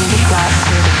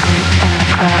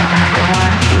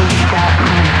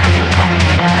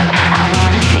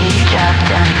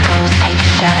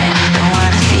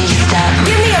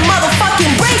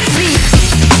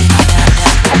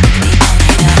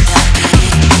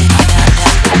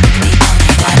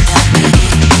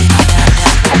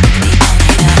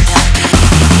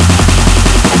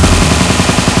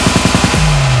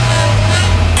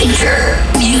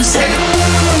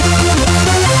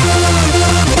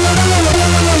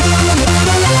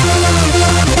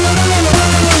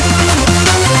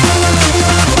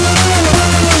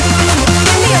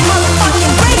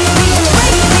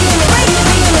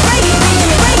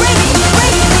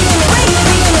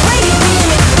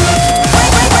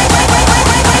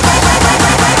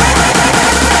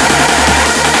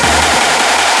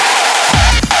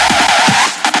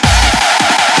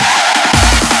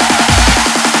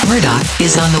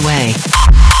 Is on the way.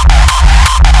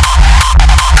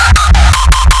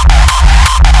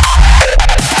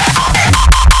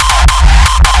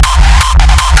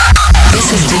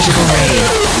 This is Digital Rave.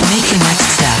 Make the next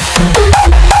step.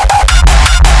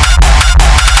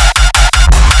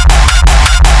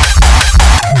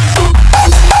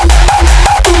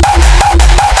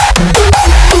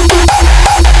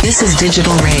 This is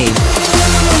Digital Rave.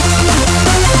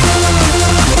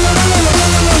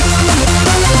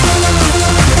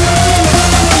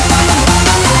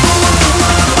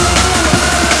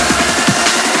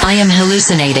 I am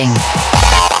hallucinating.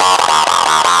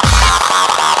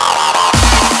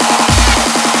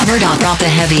 Drop the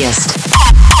heaviest.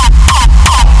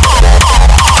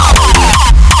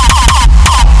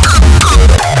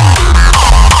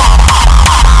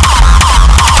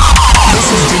 This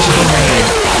is Digital Rave.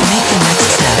 Make the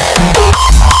next step.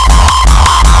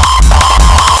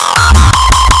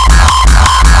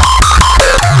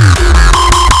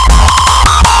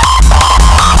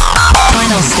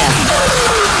 Final step.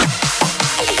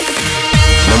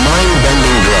 The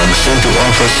mind-bending drugs seem to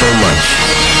offer so much,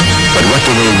 but what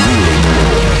do they really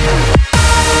deliver?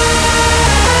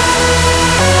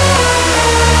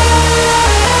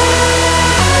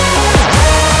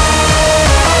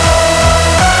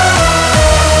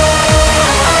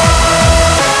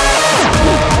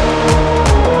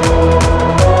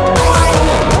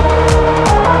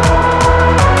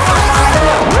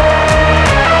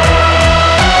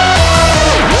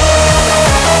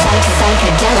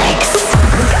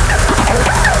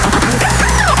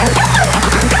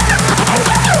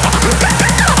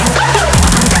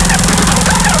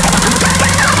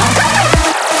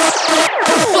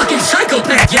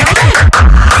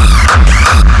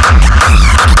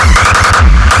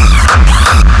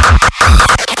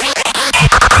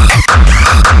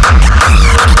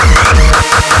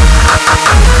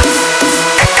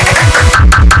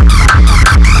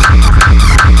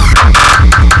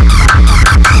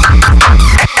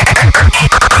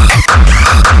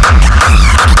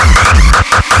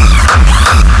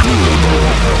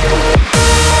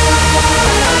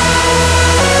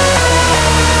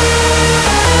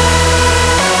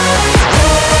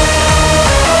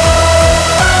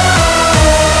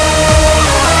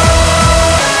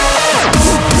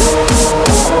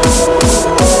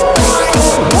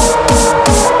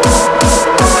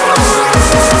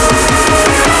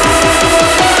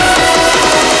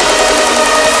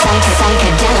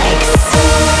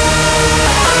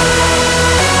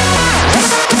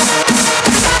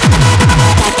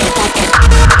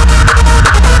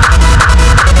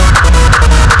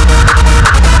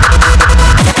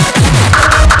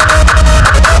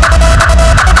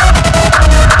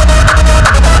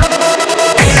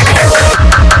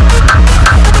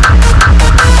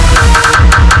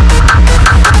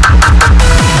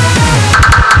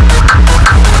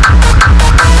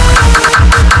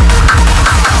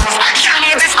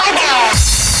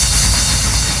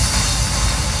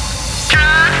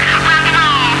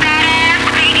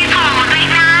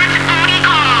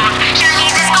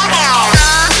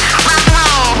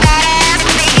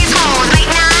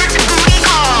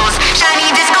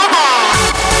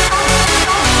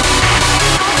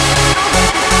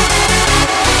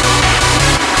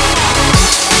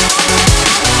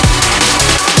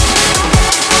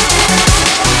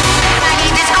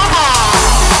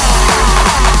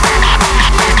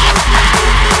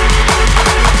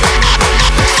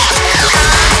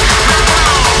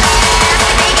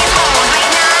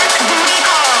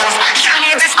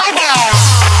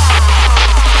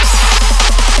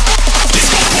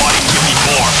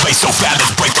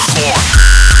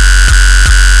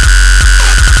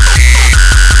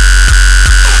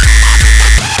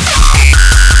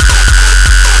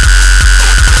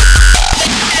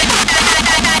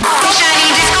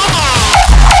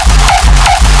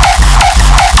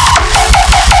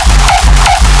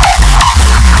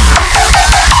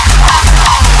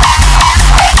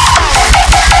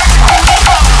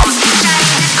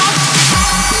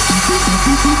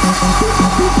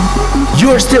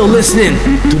 You're still listening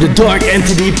to the Dark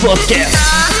Entity Podcast.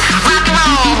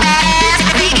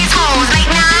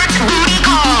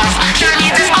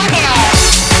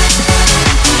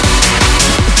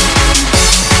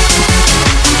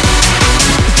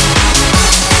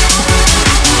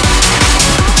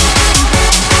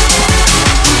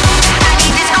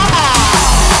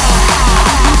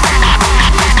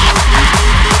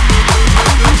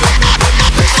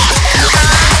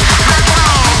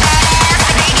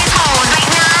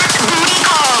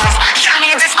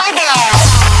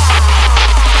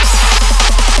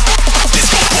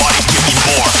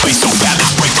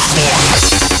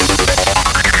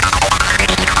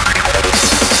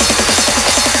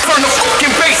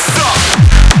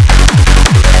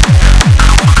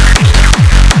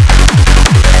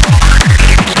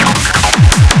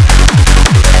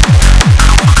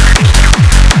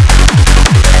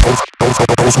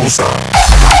 Sound.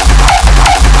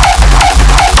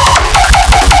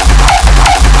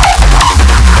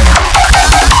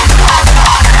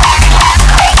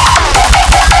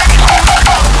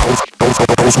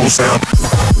 Sound.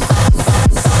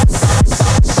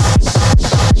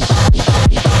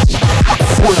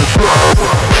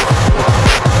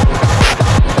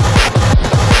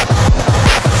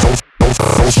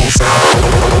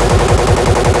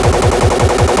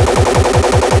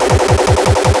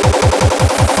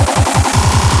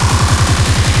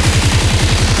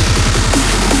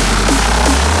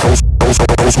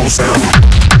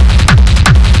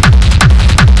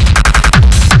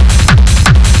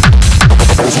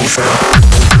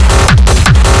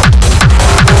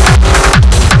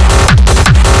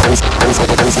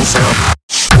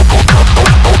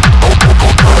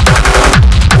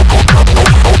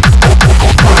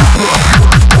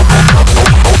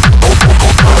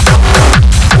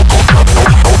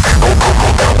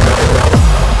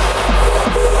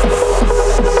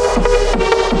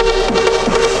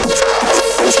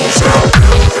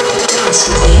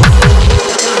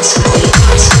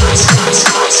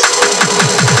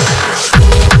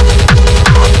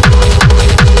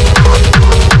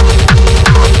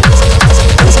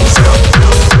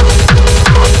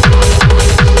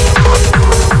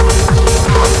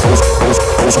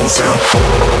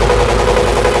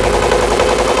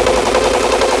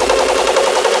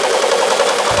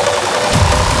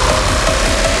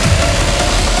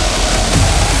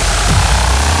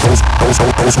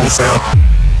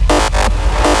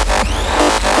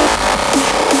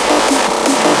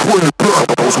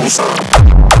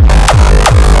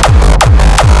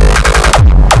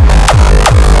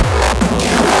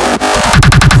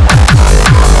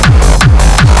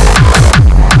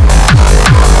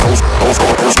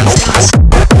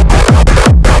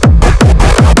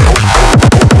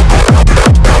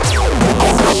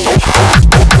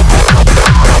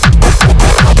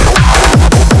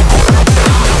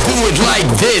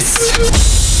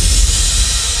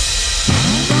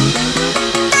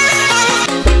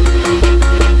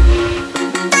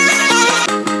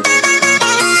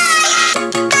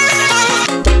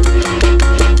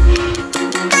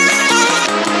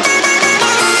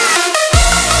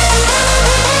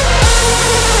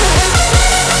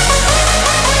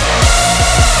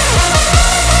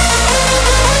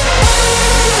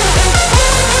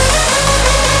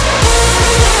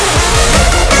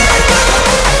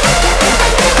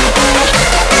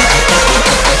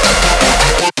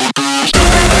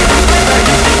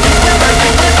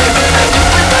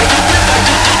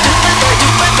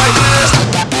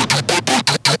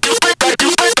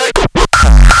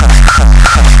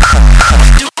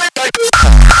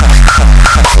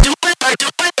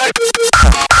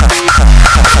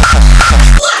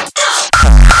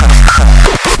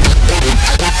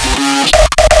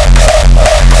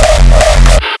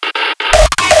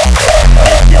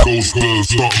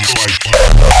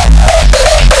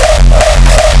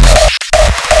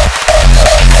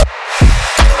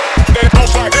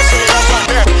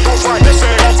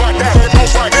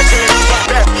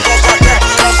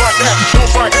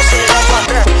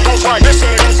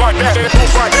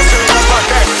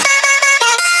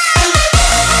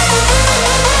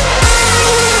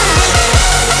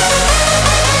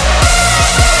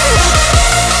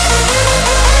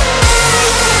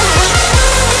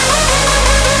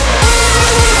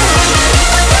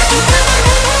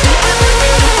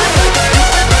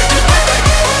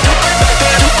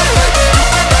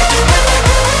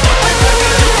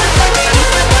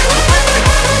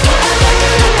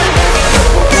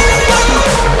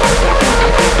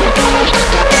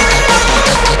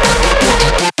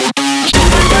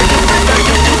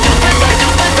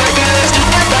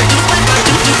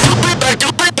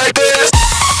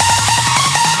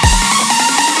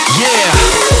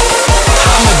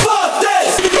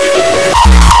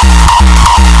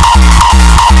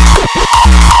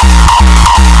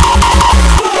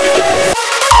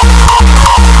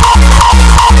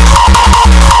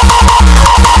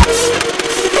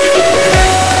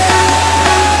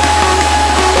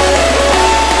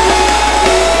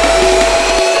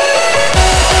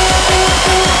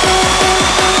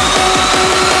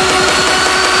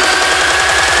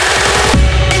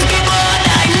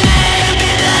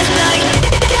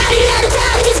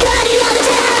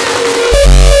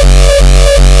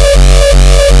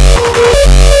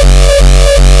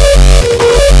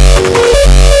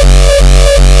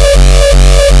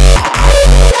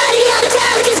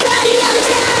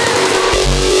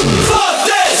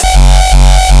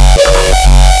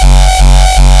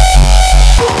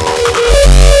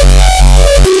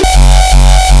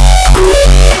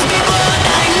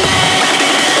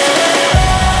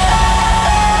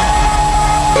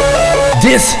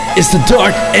 This is the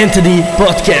Dark Entity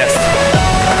Podcast.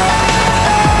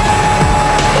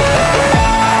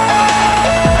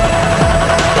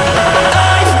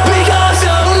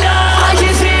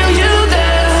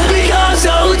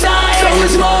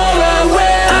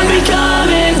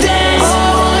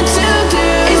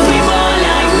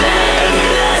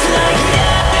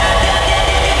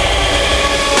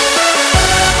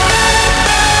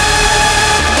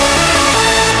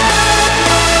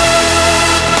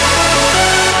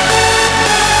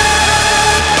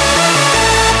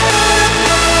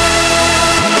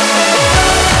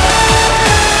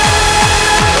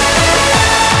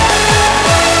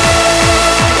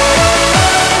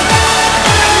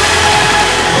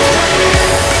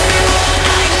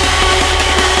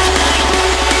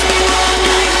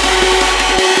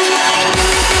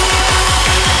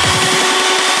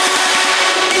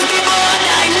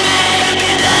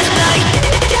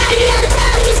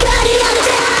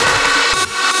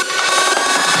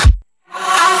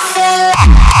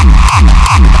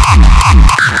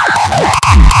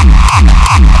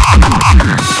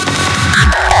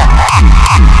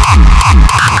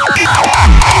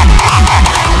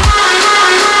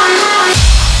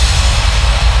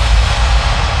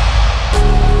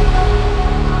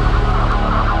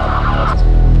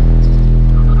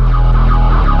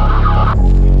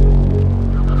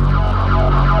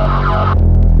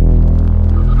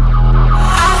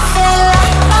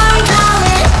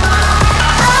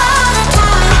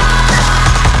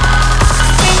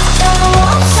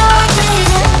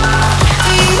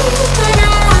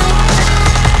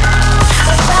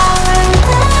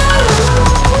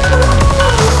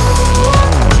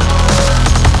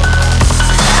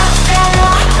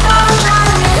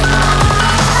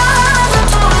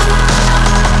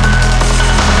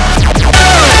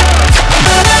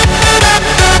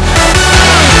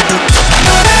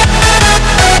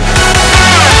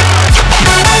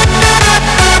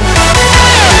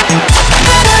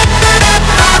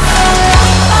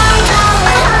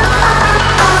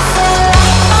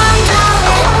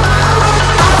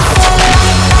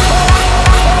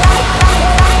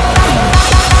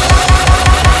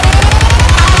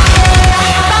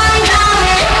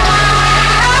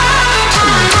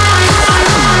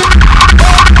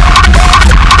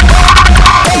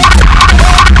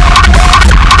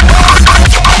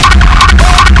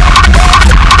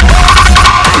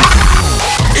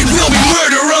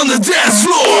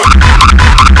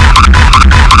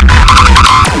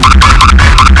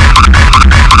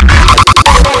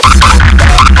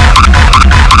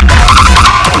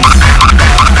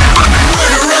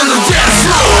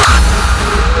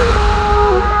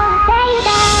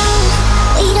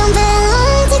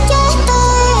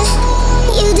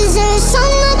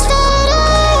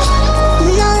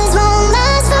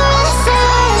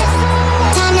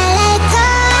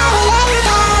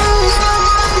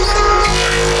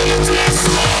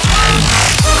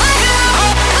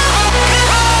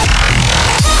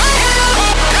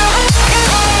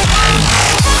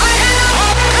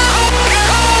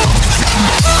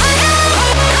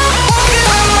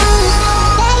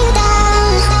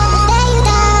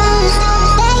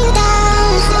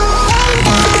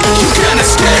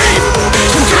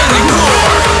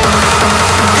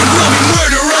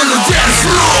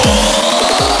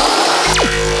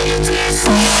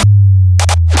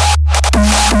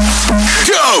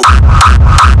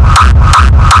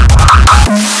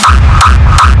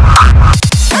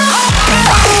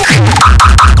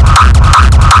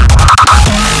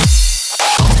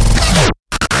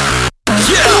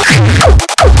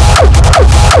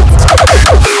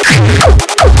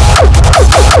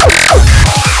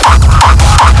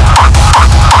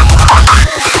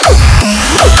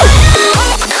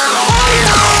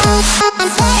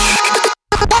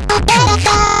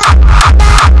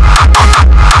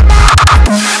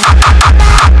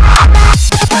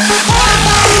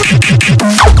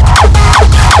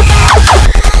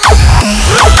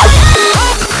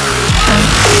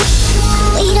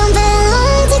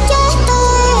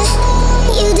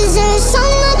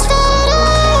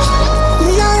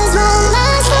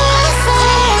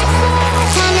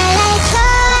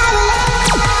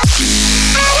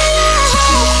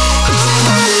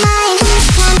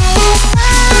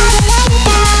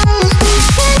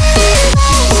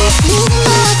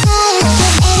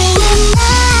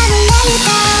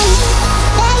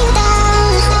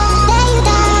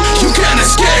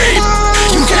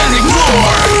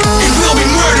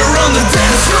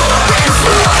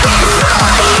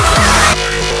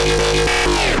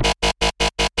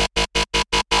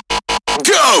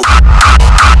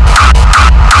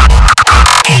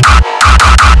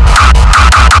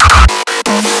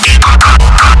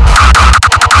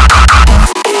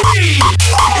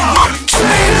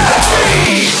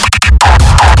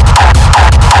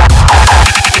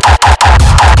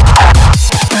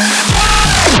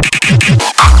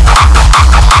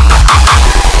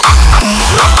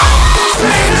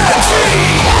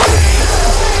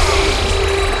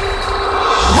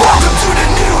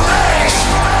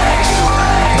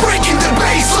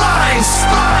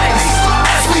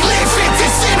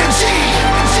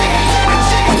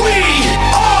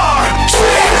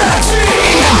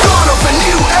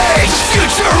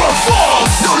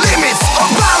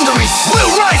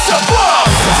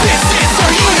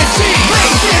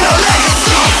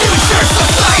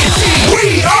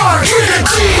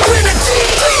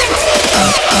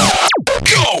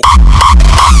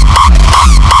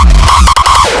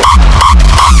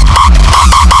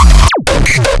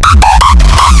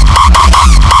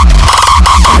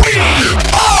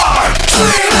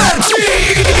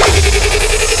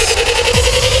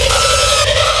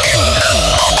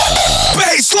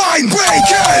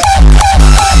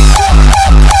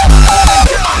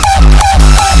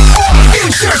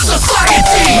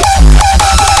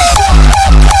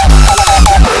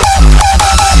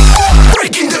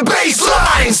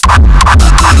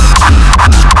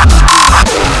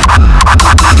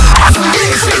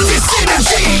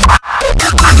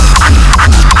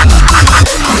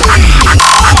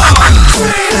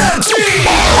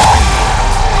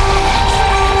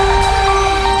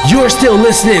 You're still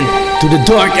listening to the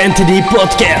Dark Entity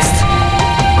Podcast.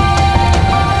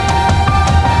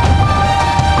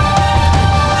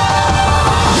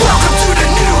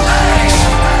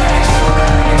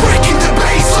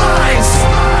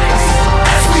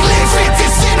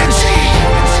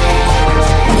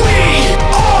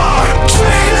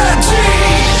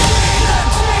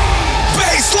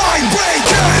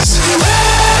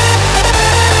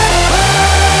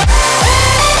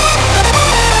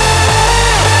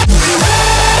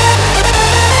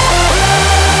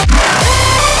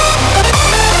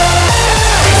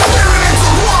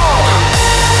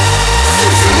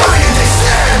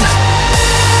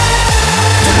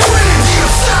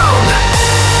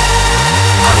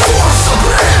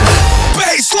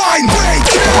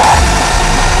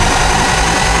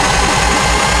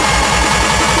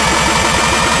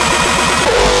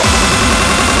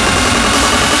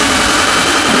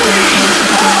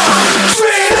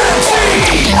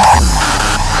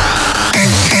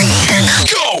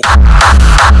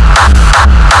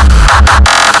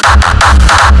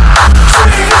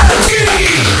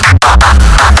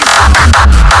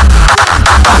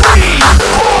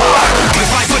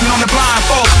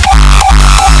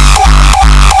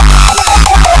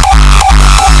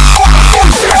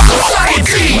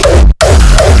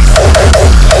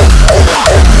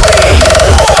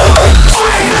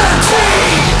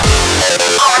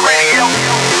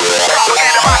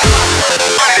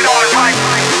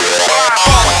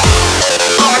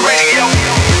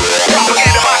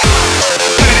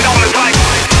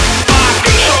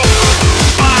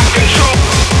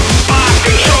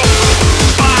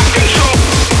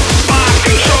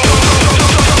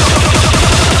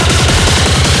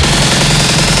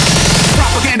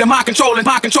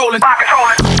 Mind controlling.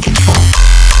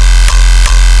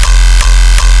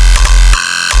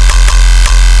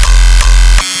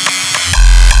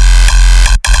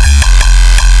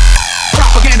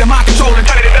 Propaganda, mind controlling.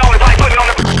 Turning it down, it's like putting it on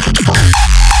the.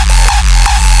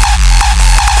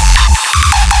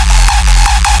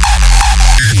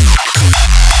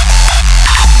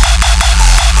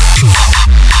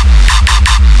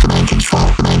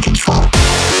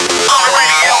 On the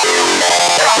radio.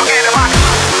 Propaganda, mind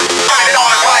controlling. Turning it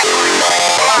on, it's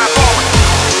like.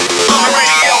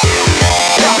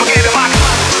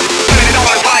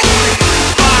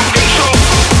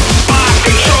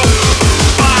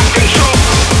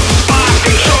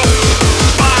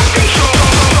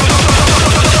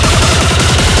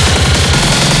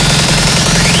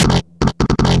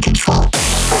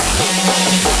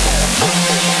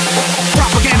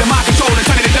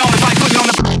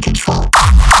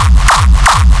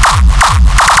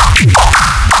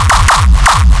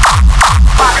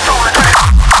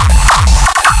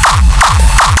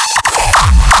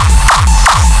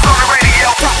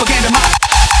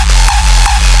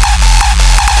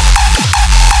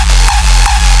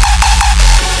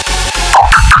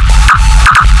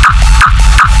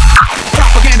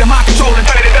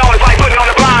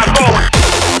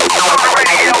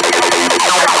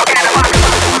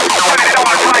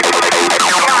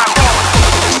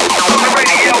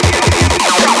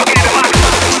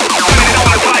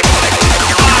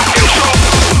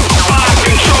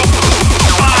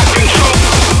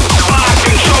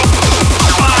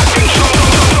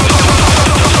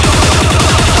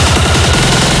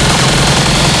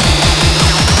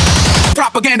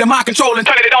 mind controlling.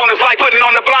 Turning it on is like putting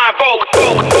on the blindfold.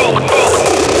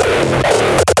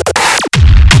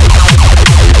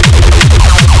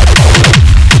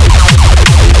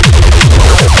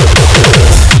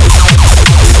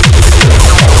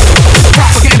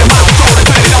 Propaganda mind controlling.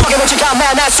 Turn it on. Fucking what you got,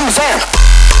 man, that's Suzanne.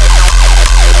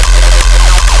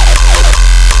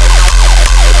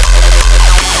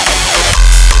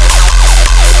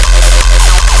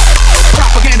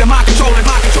 Propaganda mind controlling.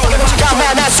 Mind controlling. What you got,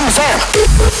 man, that's Suzanne.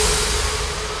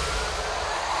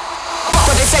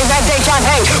 But they say man, they can't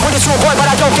hang with this real boy, but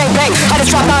I don't gang bang. I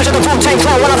just drop knowledge of the Wu-Tang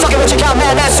Clan when I'm fucking with your gal,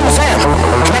 man, that's Suzanne.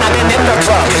 Man, I've been in the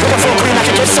club, looking for green, I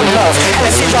can get some love. And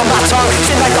it's on my tongue,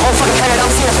 seem like the whole fucking planet, I'm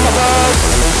seeing from above.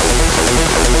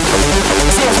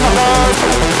 Seeing from above.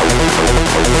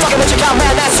 Fucking with your gal,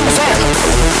 man, that's Suzanne.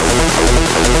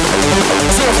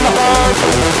 Seeing from above.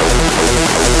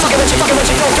 Fucking with you,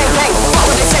 don't gang bang.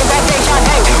 But they say man, they can't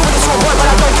hang with this real boy, but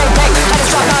I don't gang bang. I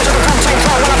just drop knowledge of the Wu-Tang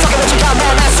Clan when I'm fucking with your gal,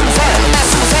 man, that's Suzanne. That's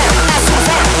Suzanne. That's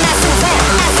Suzanne. That's Suzanne.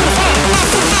 That's Suzanne.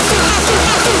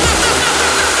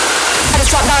 I just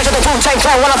drop knowledge of the Wu-Tang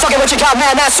Clan when I'm fucking with your gal,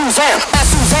 man, that's Suzanne. That's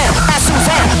Suzanne. That's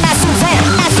Suzanne. That's Suzanne.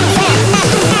 That's Suzanne.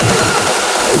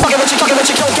 Fucking with you,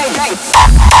 don't gang bang.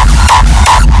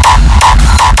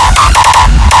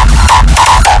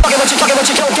 Fucking with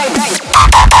you, don't gang bang.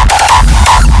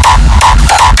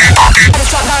 I just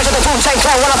drop knowledge of the Wu-Tang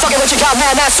Clan when I'm fucking with your gal,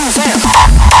 man, that's Suzanne.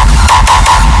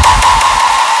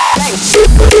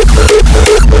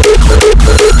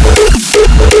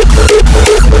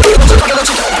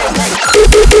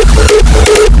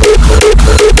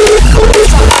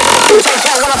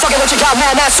 When I'm fucking with your gal,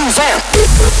 man, that's Suzanne.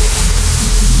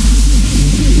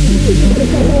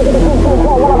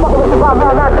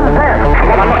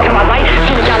 I look to my right,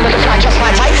 see the gal looking fly just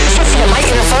my type. Should see a light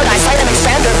in her third eyesight and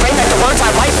expand her brain like the words I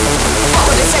write. Fuck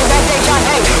what they say, man, they can't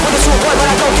hang with this real boy, but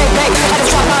I don't gang bang. I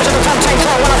just drop knowledge of the Wu-Tang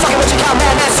Clan when I'm fucking with your gal,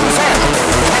 man, that's Suzanne.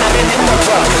 And I've been in the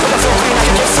club, looking for green, I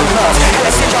can get some love. And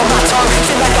it's on my tongue,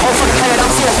 seem like the whole fucking planet,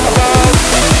 I'm seeing from above.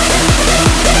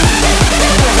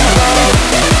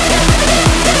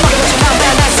 Fucking with your gal,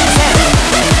 man, that's Suzanne.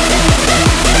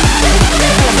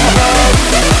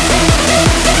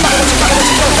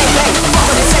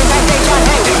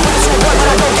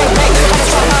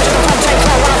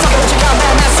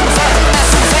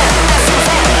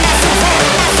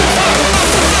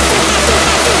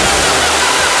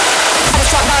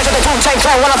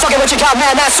 When I'm fucking with your gal,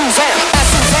 man, that's Suzanne. That's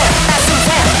Suzanne. That's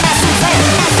Suzanne. That's Suzanne.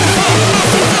 That's Suzanne.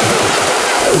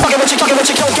 Fucking with you,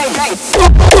 don't gang bang.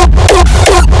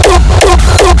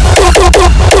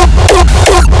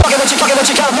 Fucking with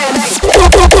you, gal, man, that's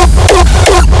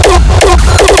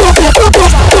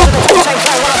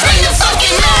bring the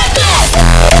fucking madness.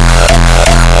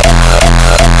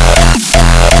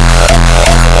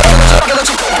 Fucking with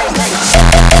you, don't gang bang.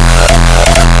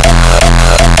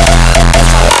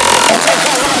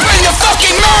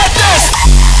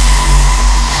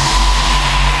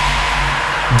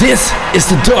 This is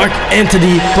the Dark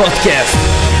Entity Podcast.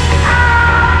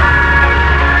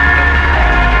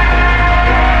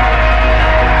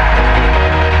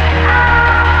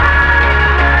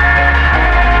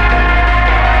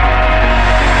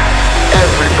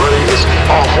 Everybody is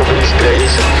awful these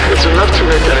days. It's enough to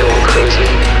make anyone crazy.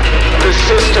 The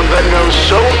system that knows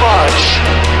so much,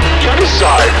 you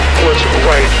decide what's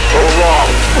right or wrong.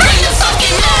 Bring the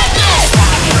fucking madness.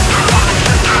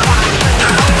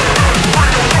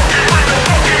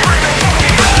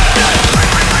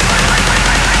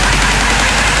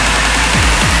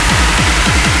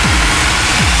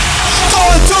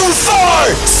 Too far,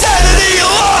 sanity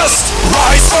lost.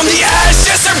 Rise from the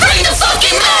ashes and bring the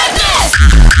fucking madness.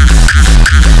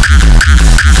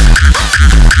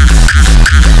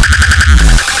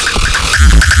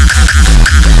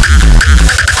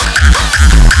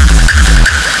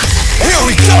 Here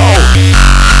we go.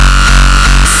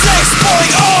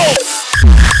 6.0.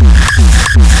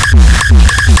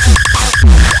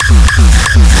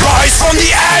 Rise from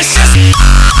the ashes.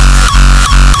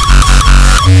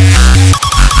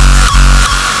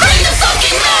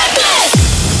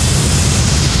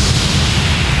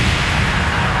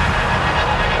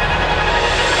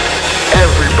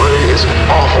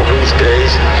 Awful these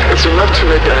days. It's enough to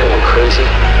make anyone crazy.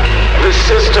 The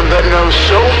system that knows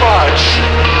so much,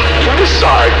 you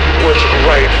decide what's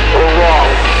right or wrong.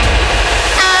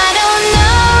 I don't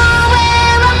know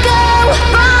where I'll go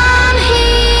from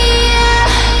here,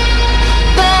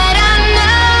 but I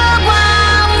know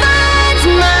I'll find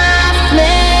my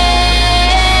flame.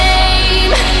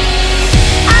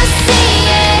 I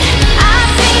see it, I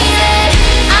feel it,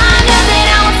 I know that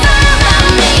I'll find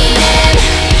my meaning.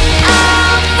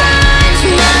 I'll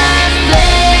find my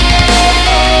flame.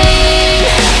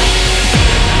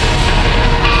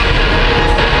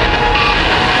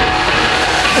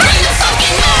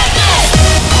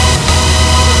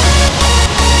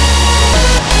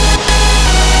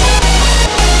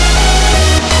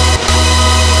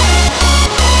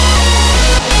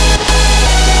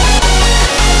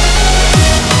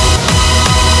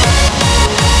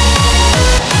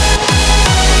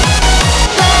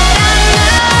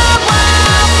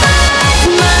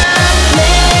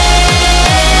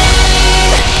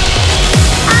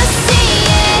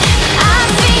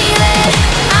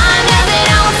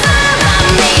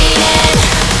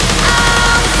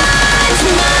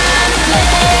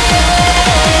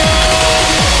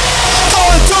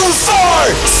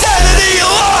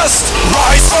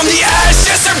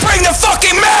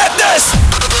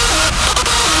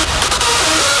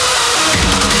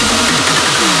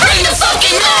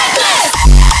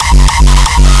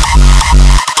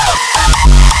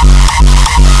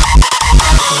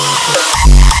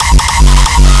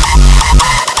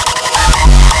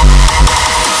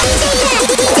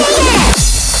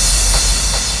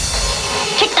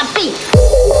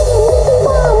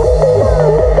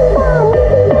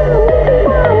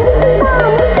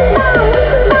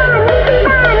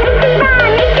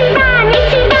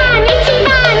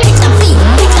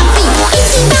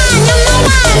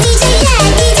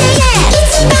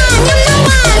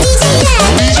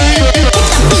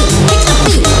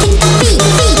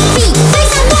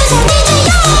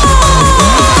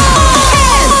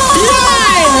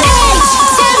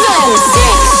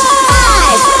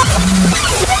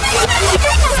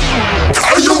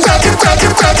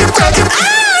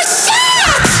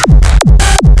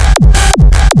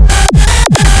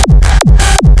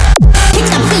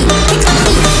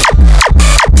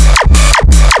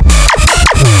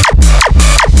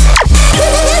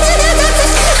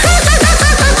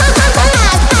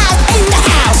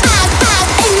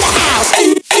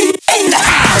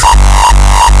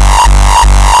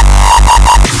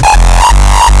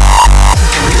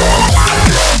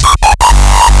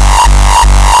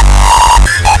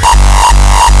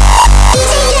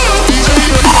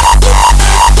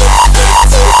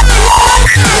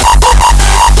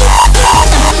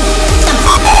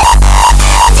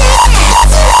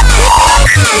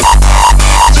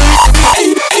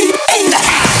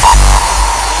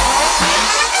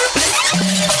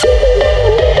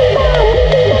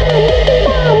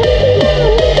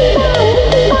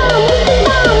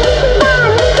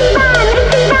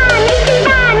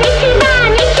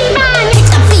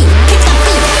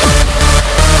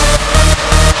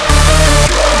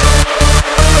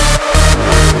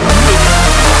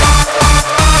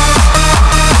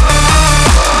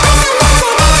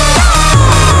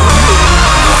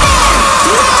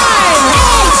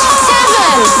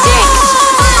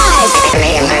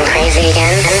 crazy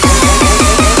again.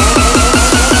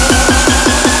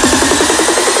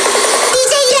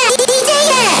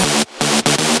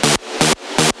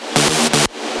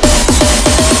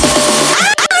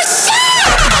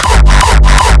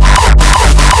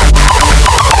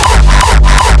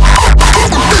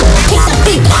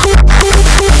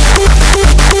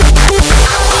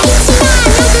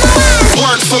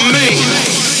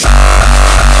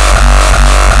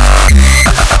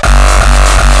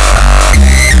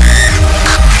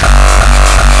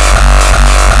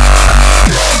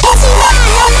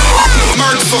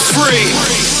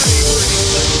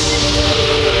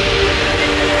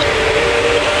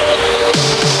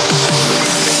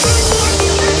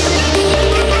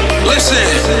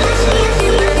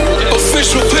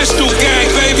 Official pistol gang,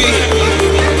 baby.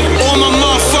 All my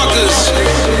motherfuckers.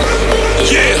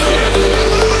 Yeah.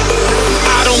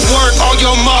 I don't work, all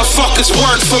your motherfuckers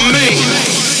work for me.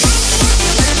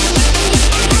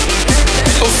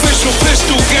 Official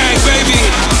pistol gang, baby.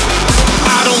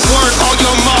 I don't work, all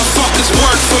your motherfuckers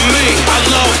work for me. I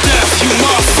love death, you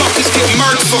motherfuckers get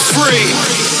murked for free.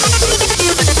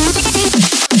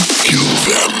 Kill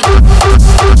them.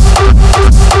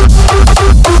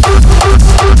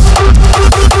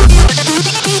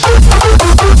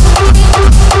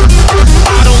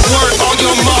 I don't work, all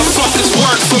your motherfuckers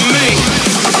work for me.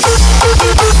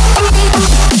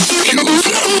 Kill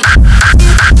them.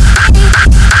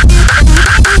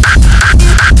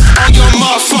 All your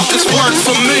motherfuckers work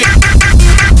for me.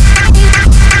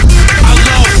 I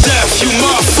love death, you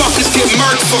motherfuckers get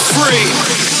murked for free.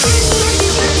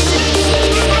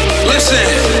 Listen,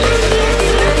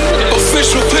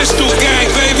 official pistol gang,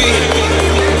 baby.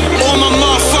 All my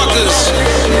motherfuckers.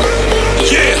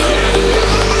 Yeah.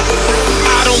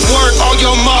 I don't work, all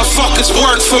your motherfuckers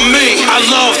work for me. I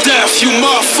love death, you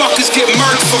motherfuckers get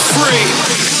murked for free.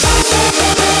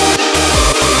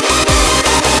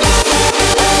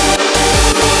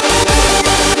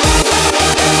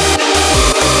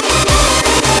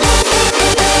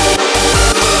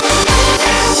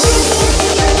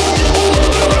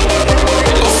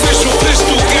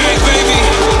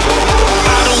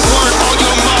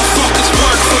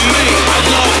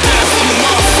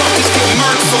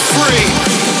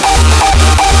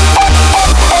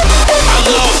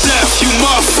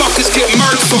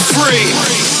 For free.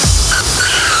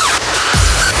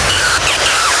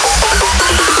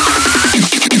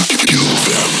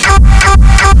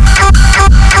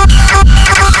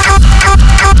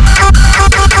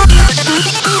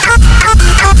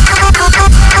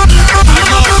 I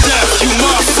love death, you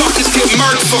motherfuckers get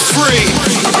murked for free.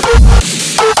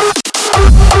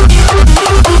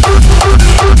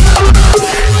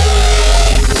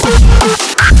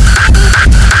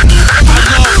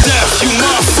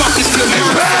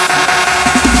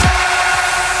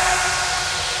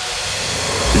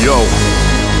 Yo,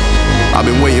 I've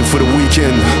been waiting for the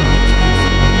weekend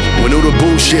when all the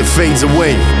bullshit fades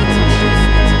away.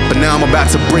 But now I'm about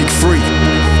to break free.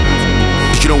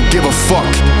 You don't give a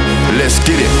fuck. Let's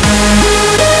get it.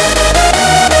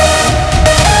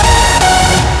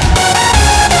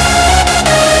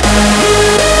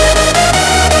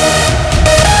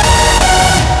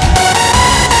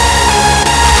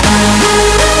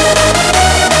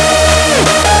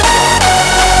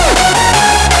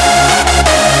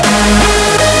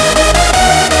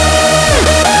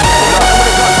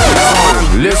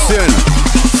 Listen,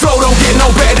 flow don't get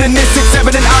no better than this. It's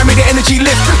evident I made the energy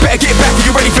lift. Better get back if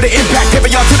you're ready for the impact.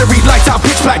 Heavy artillery, lights out,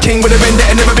 pitch black. King with a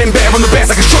vendetta, never been better on the best.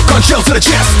 Like a shotgun shell to the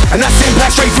chest, and that's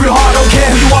impact straight through the heart. Don't care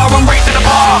who you are, I'm raising the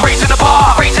bar, raising the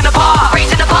bar, raising the bar,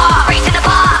 raising the bar, raising the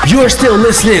bar. You're still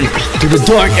listening to the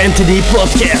Dark Entity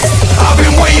Podcast. I've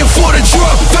been waiting for the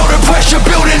drop, felt the pressure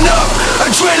building up.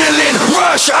 Adrenaline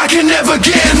rush, I can never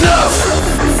get enough.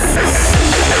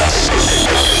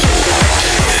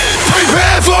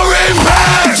 Prepare for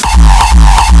impact!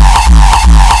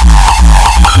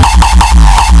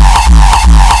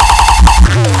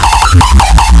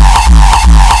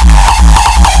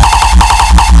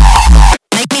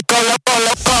 Make me go loco,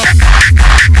 loco.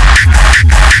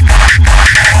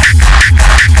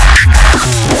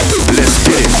 Let's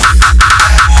get it.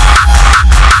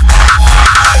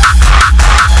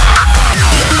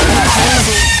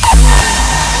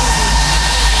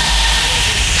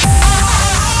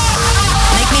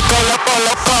 Make me go loco,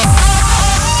 loco.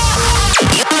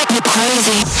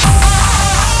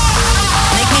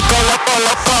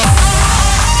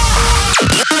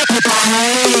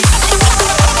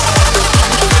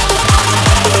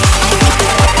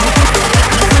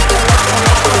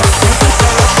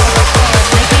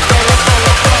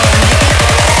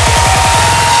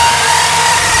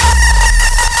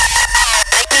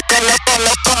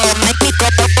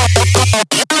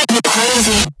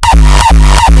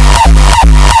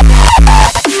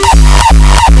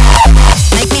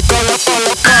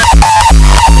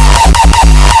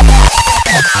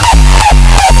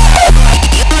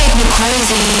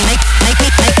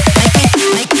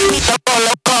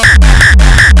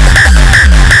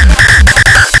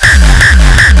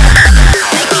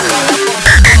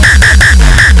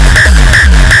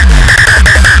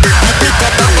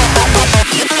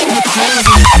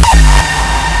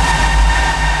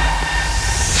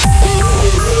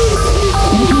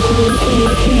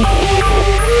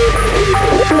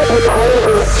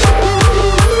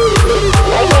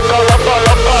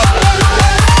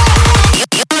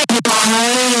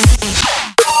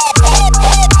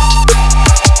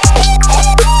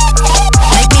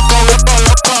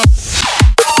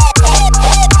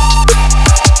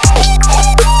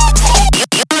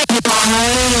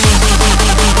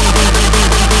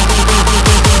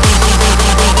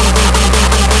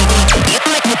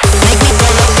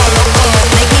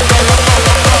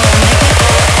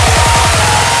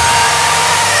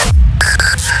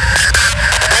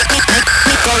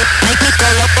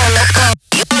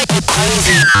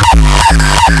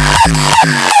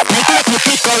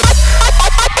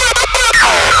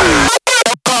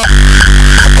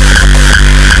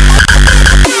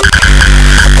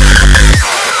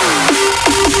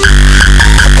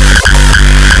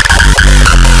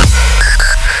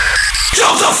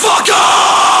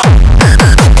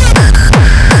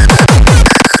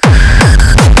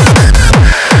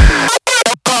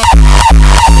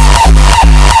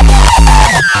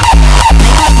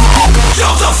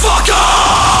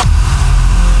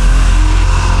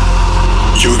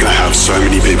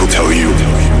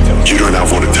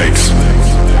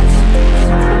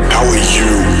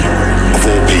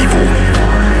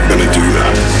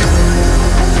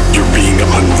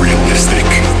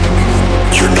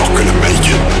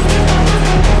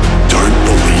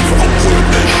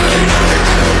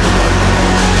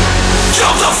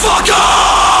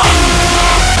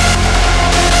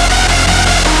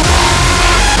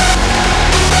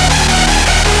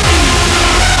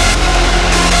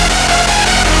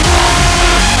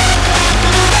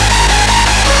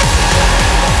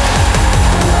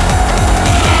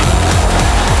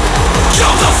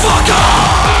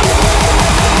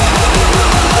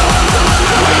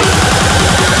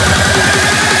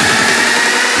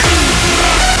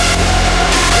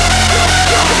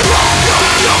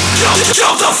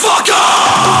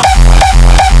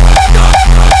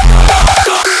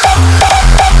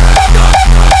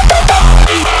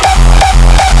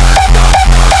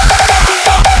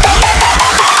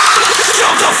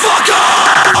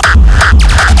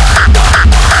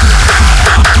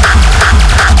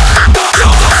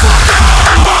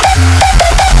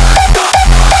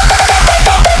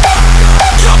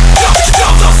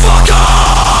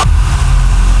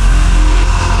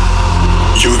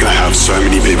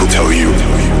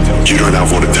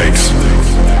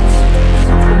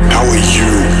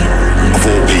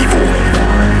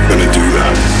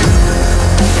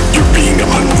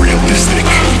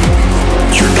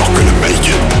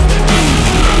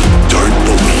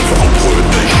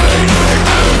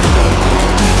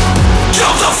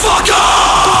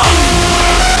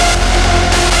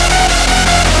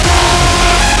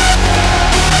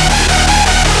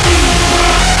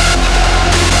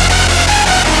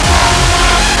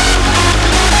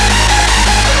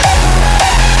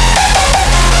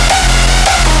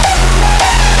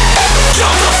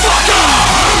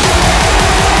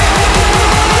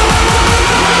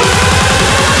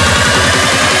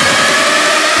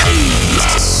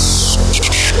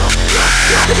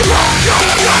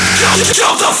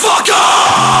 Jump the fuck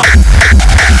up!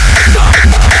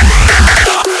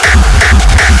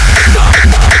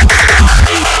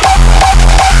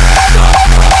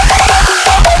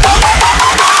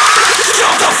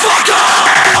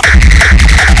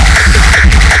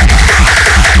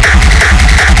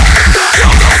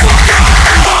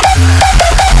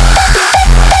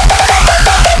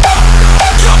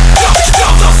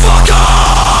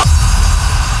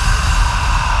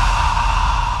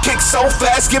 So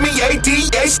fast, give me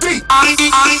ADHD.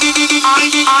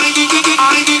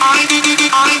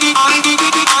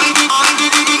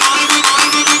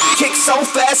 Kick so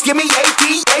fast, give me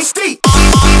ADHD.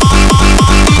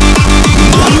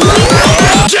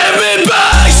 Give it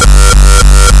back.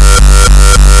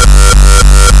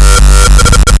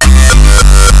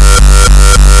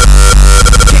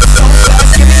 Kick so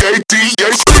fast, give me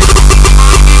ADHD.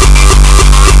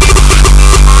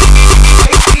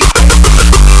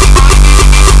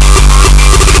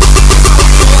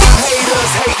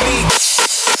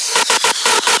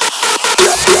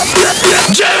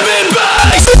 Jamming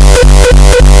bass.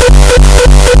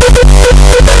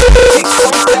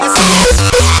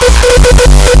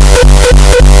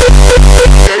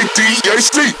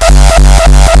 ADHD.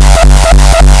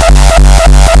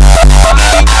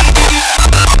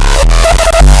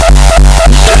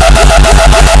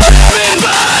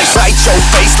 Bite your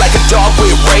face like a dog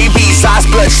with rabies. Eyes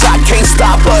bloodshot, can't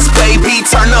stop us, baby.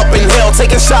 Turn up in hell,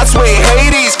 taking shots with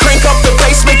Hades. Crank up the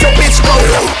bass, make your bitch go.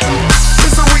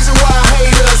 It's the reason why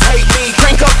haters hate me.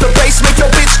 Crank up the bass, make your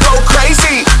bitch go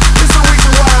crazy. It's the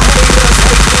reason why haters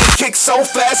hate me. Kick so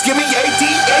fast, give me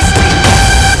ADHD.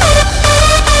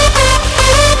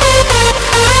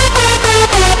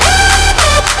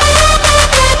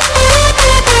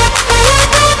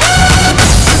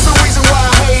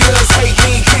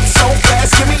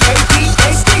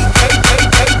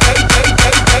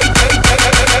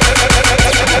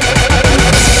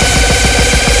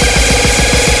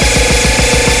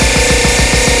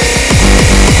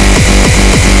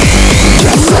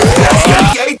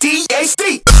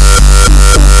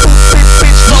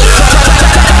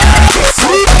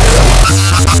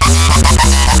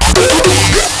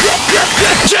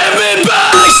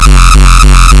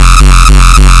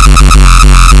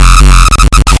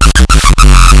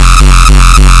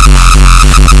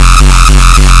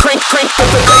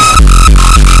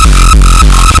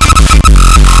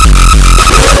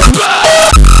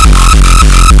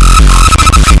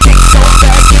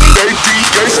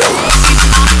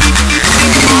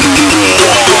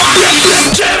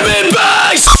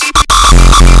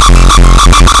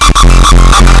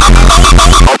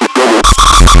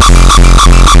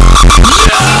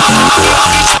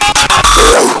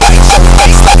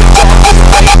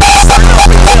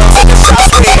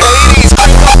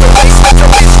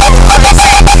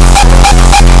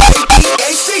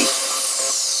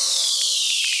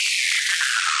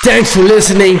 Thanks for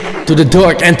listening to the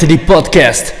Dark Entity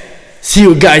podcast. See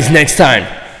you guys next time.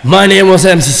 My name was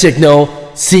MC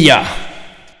Siqnal. See ya.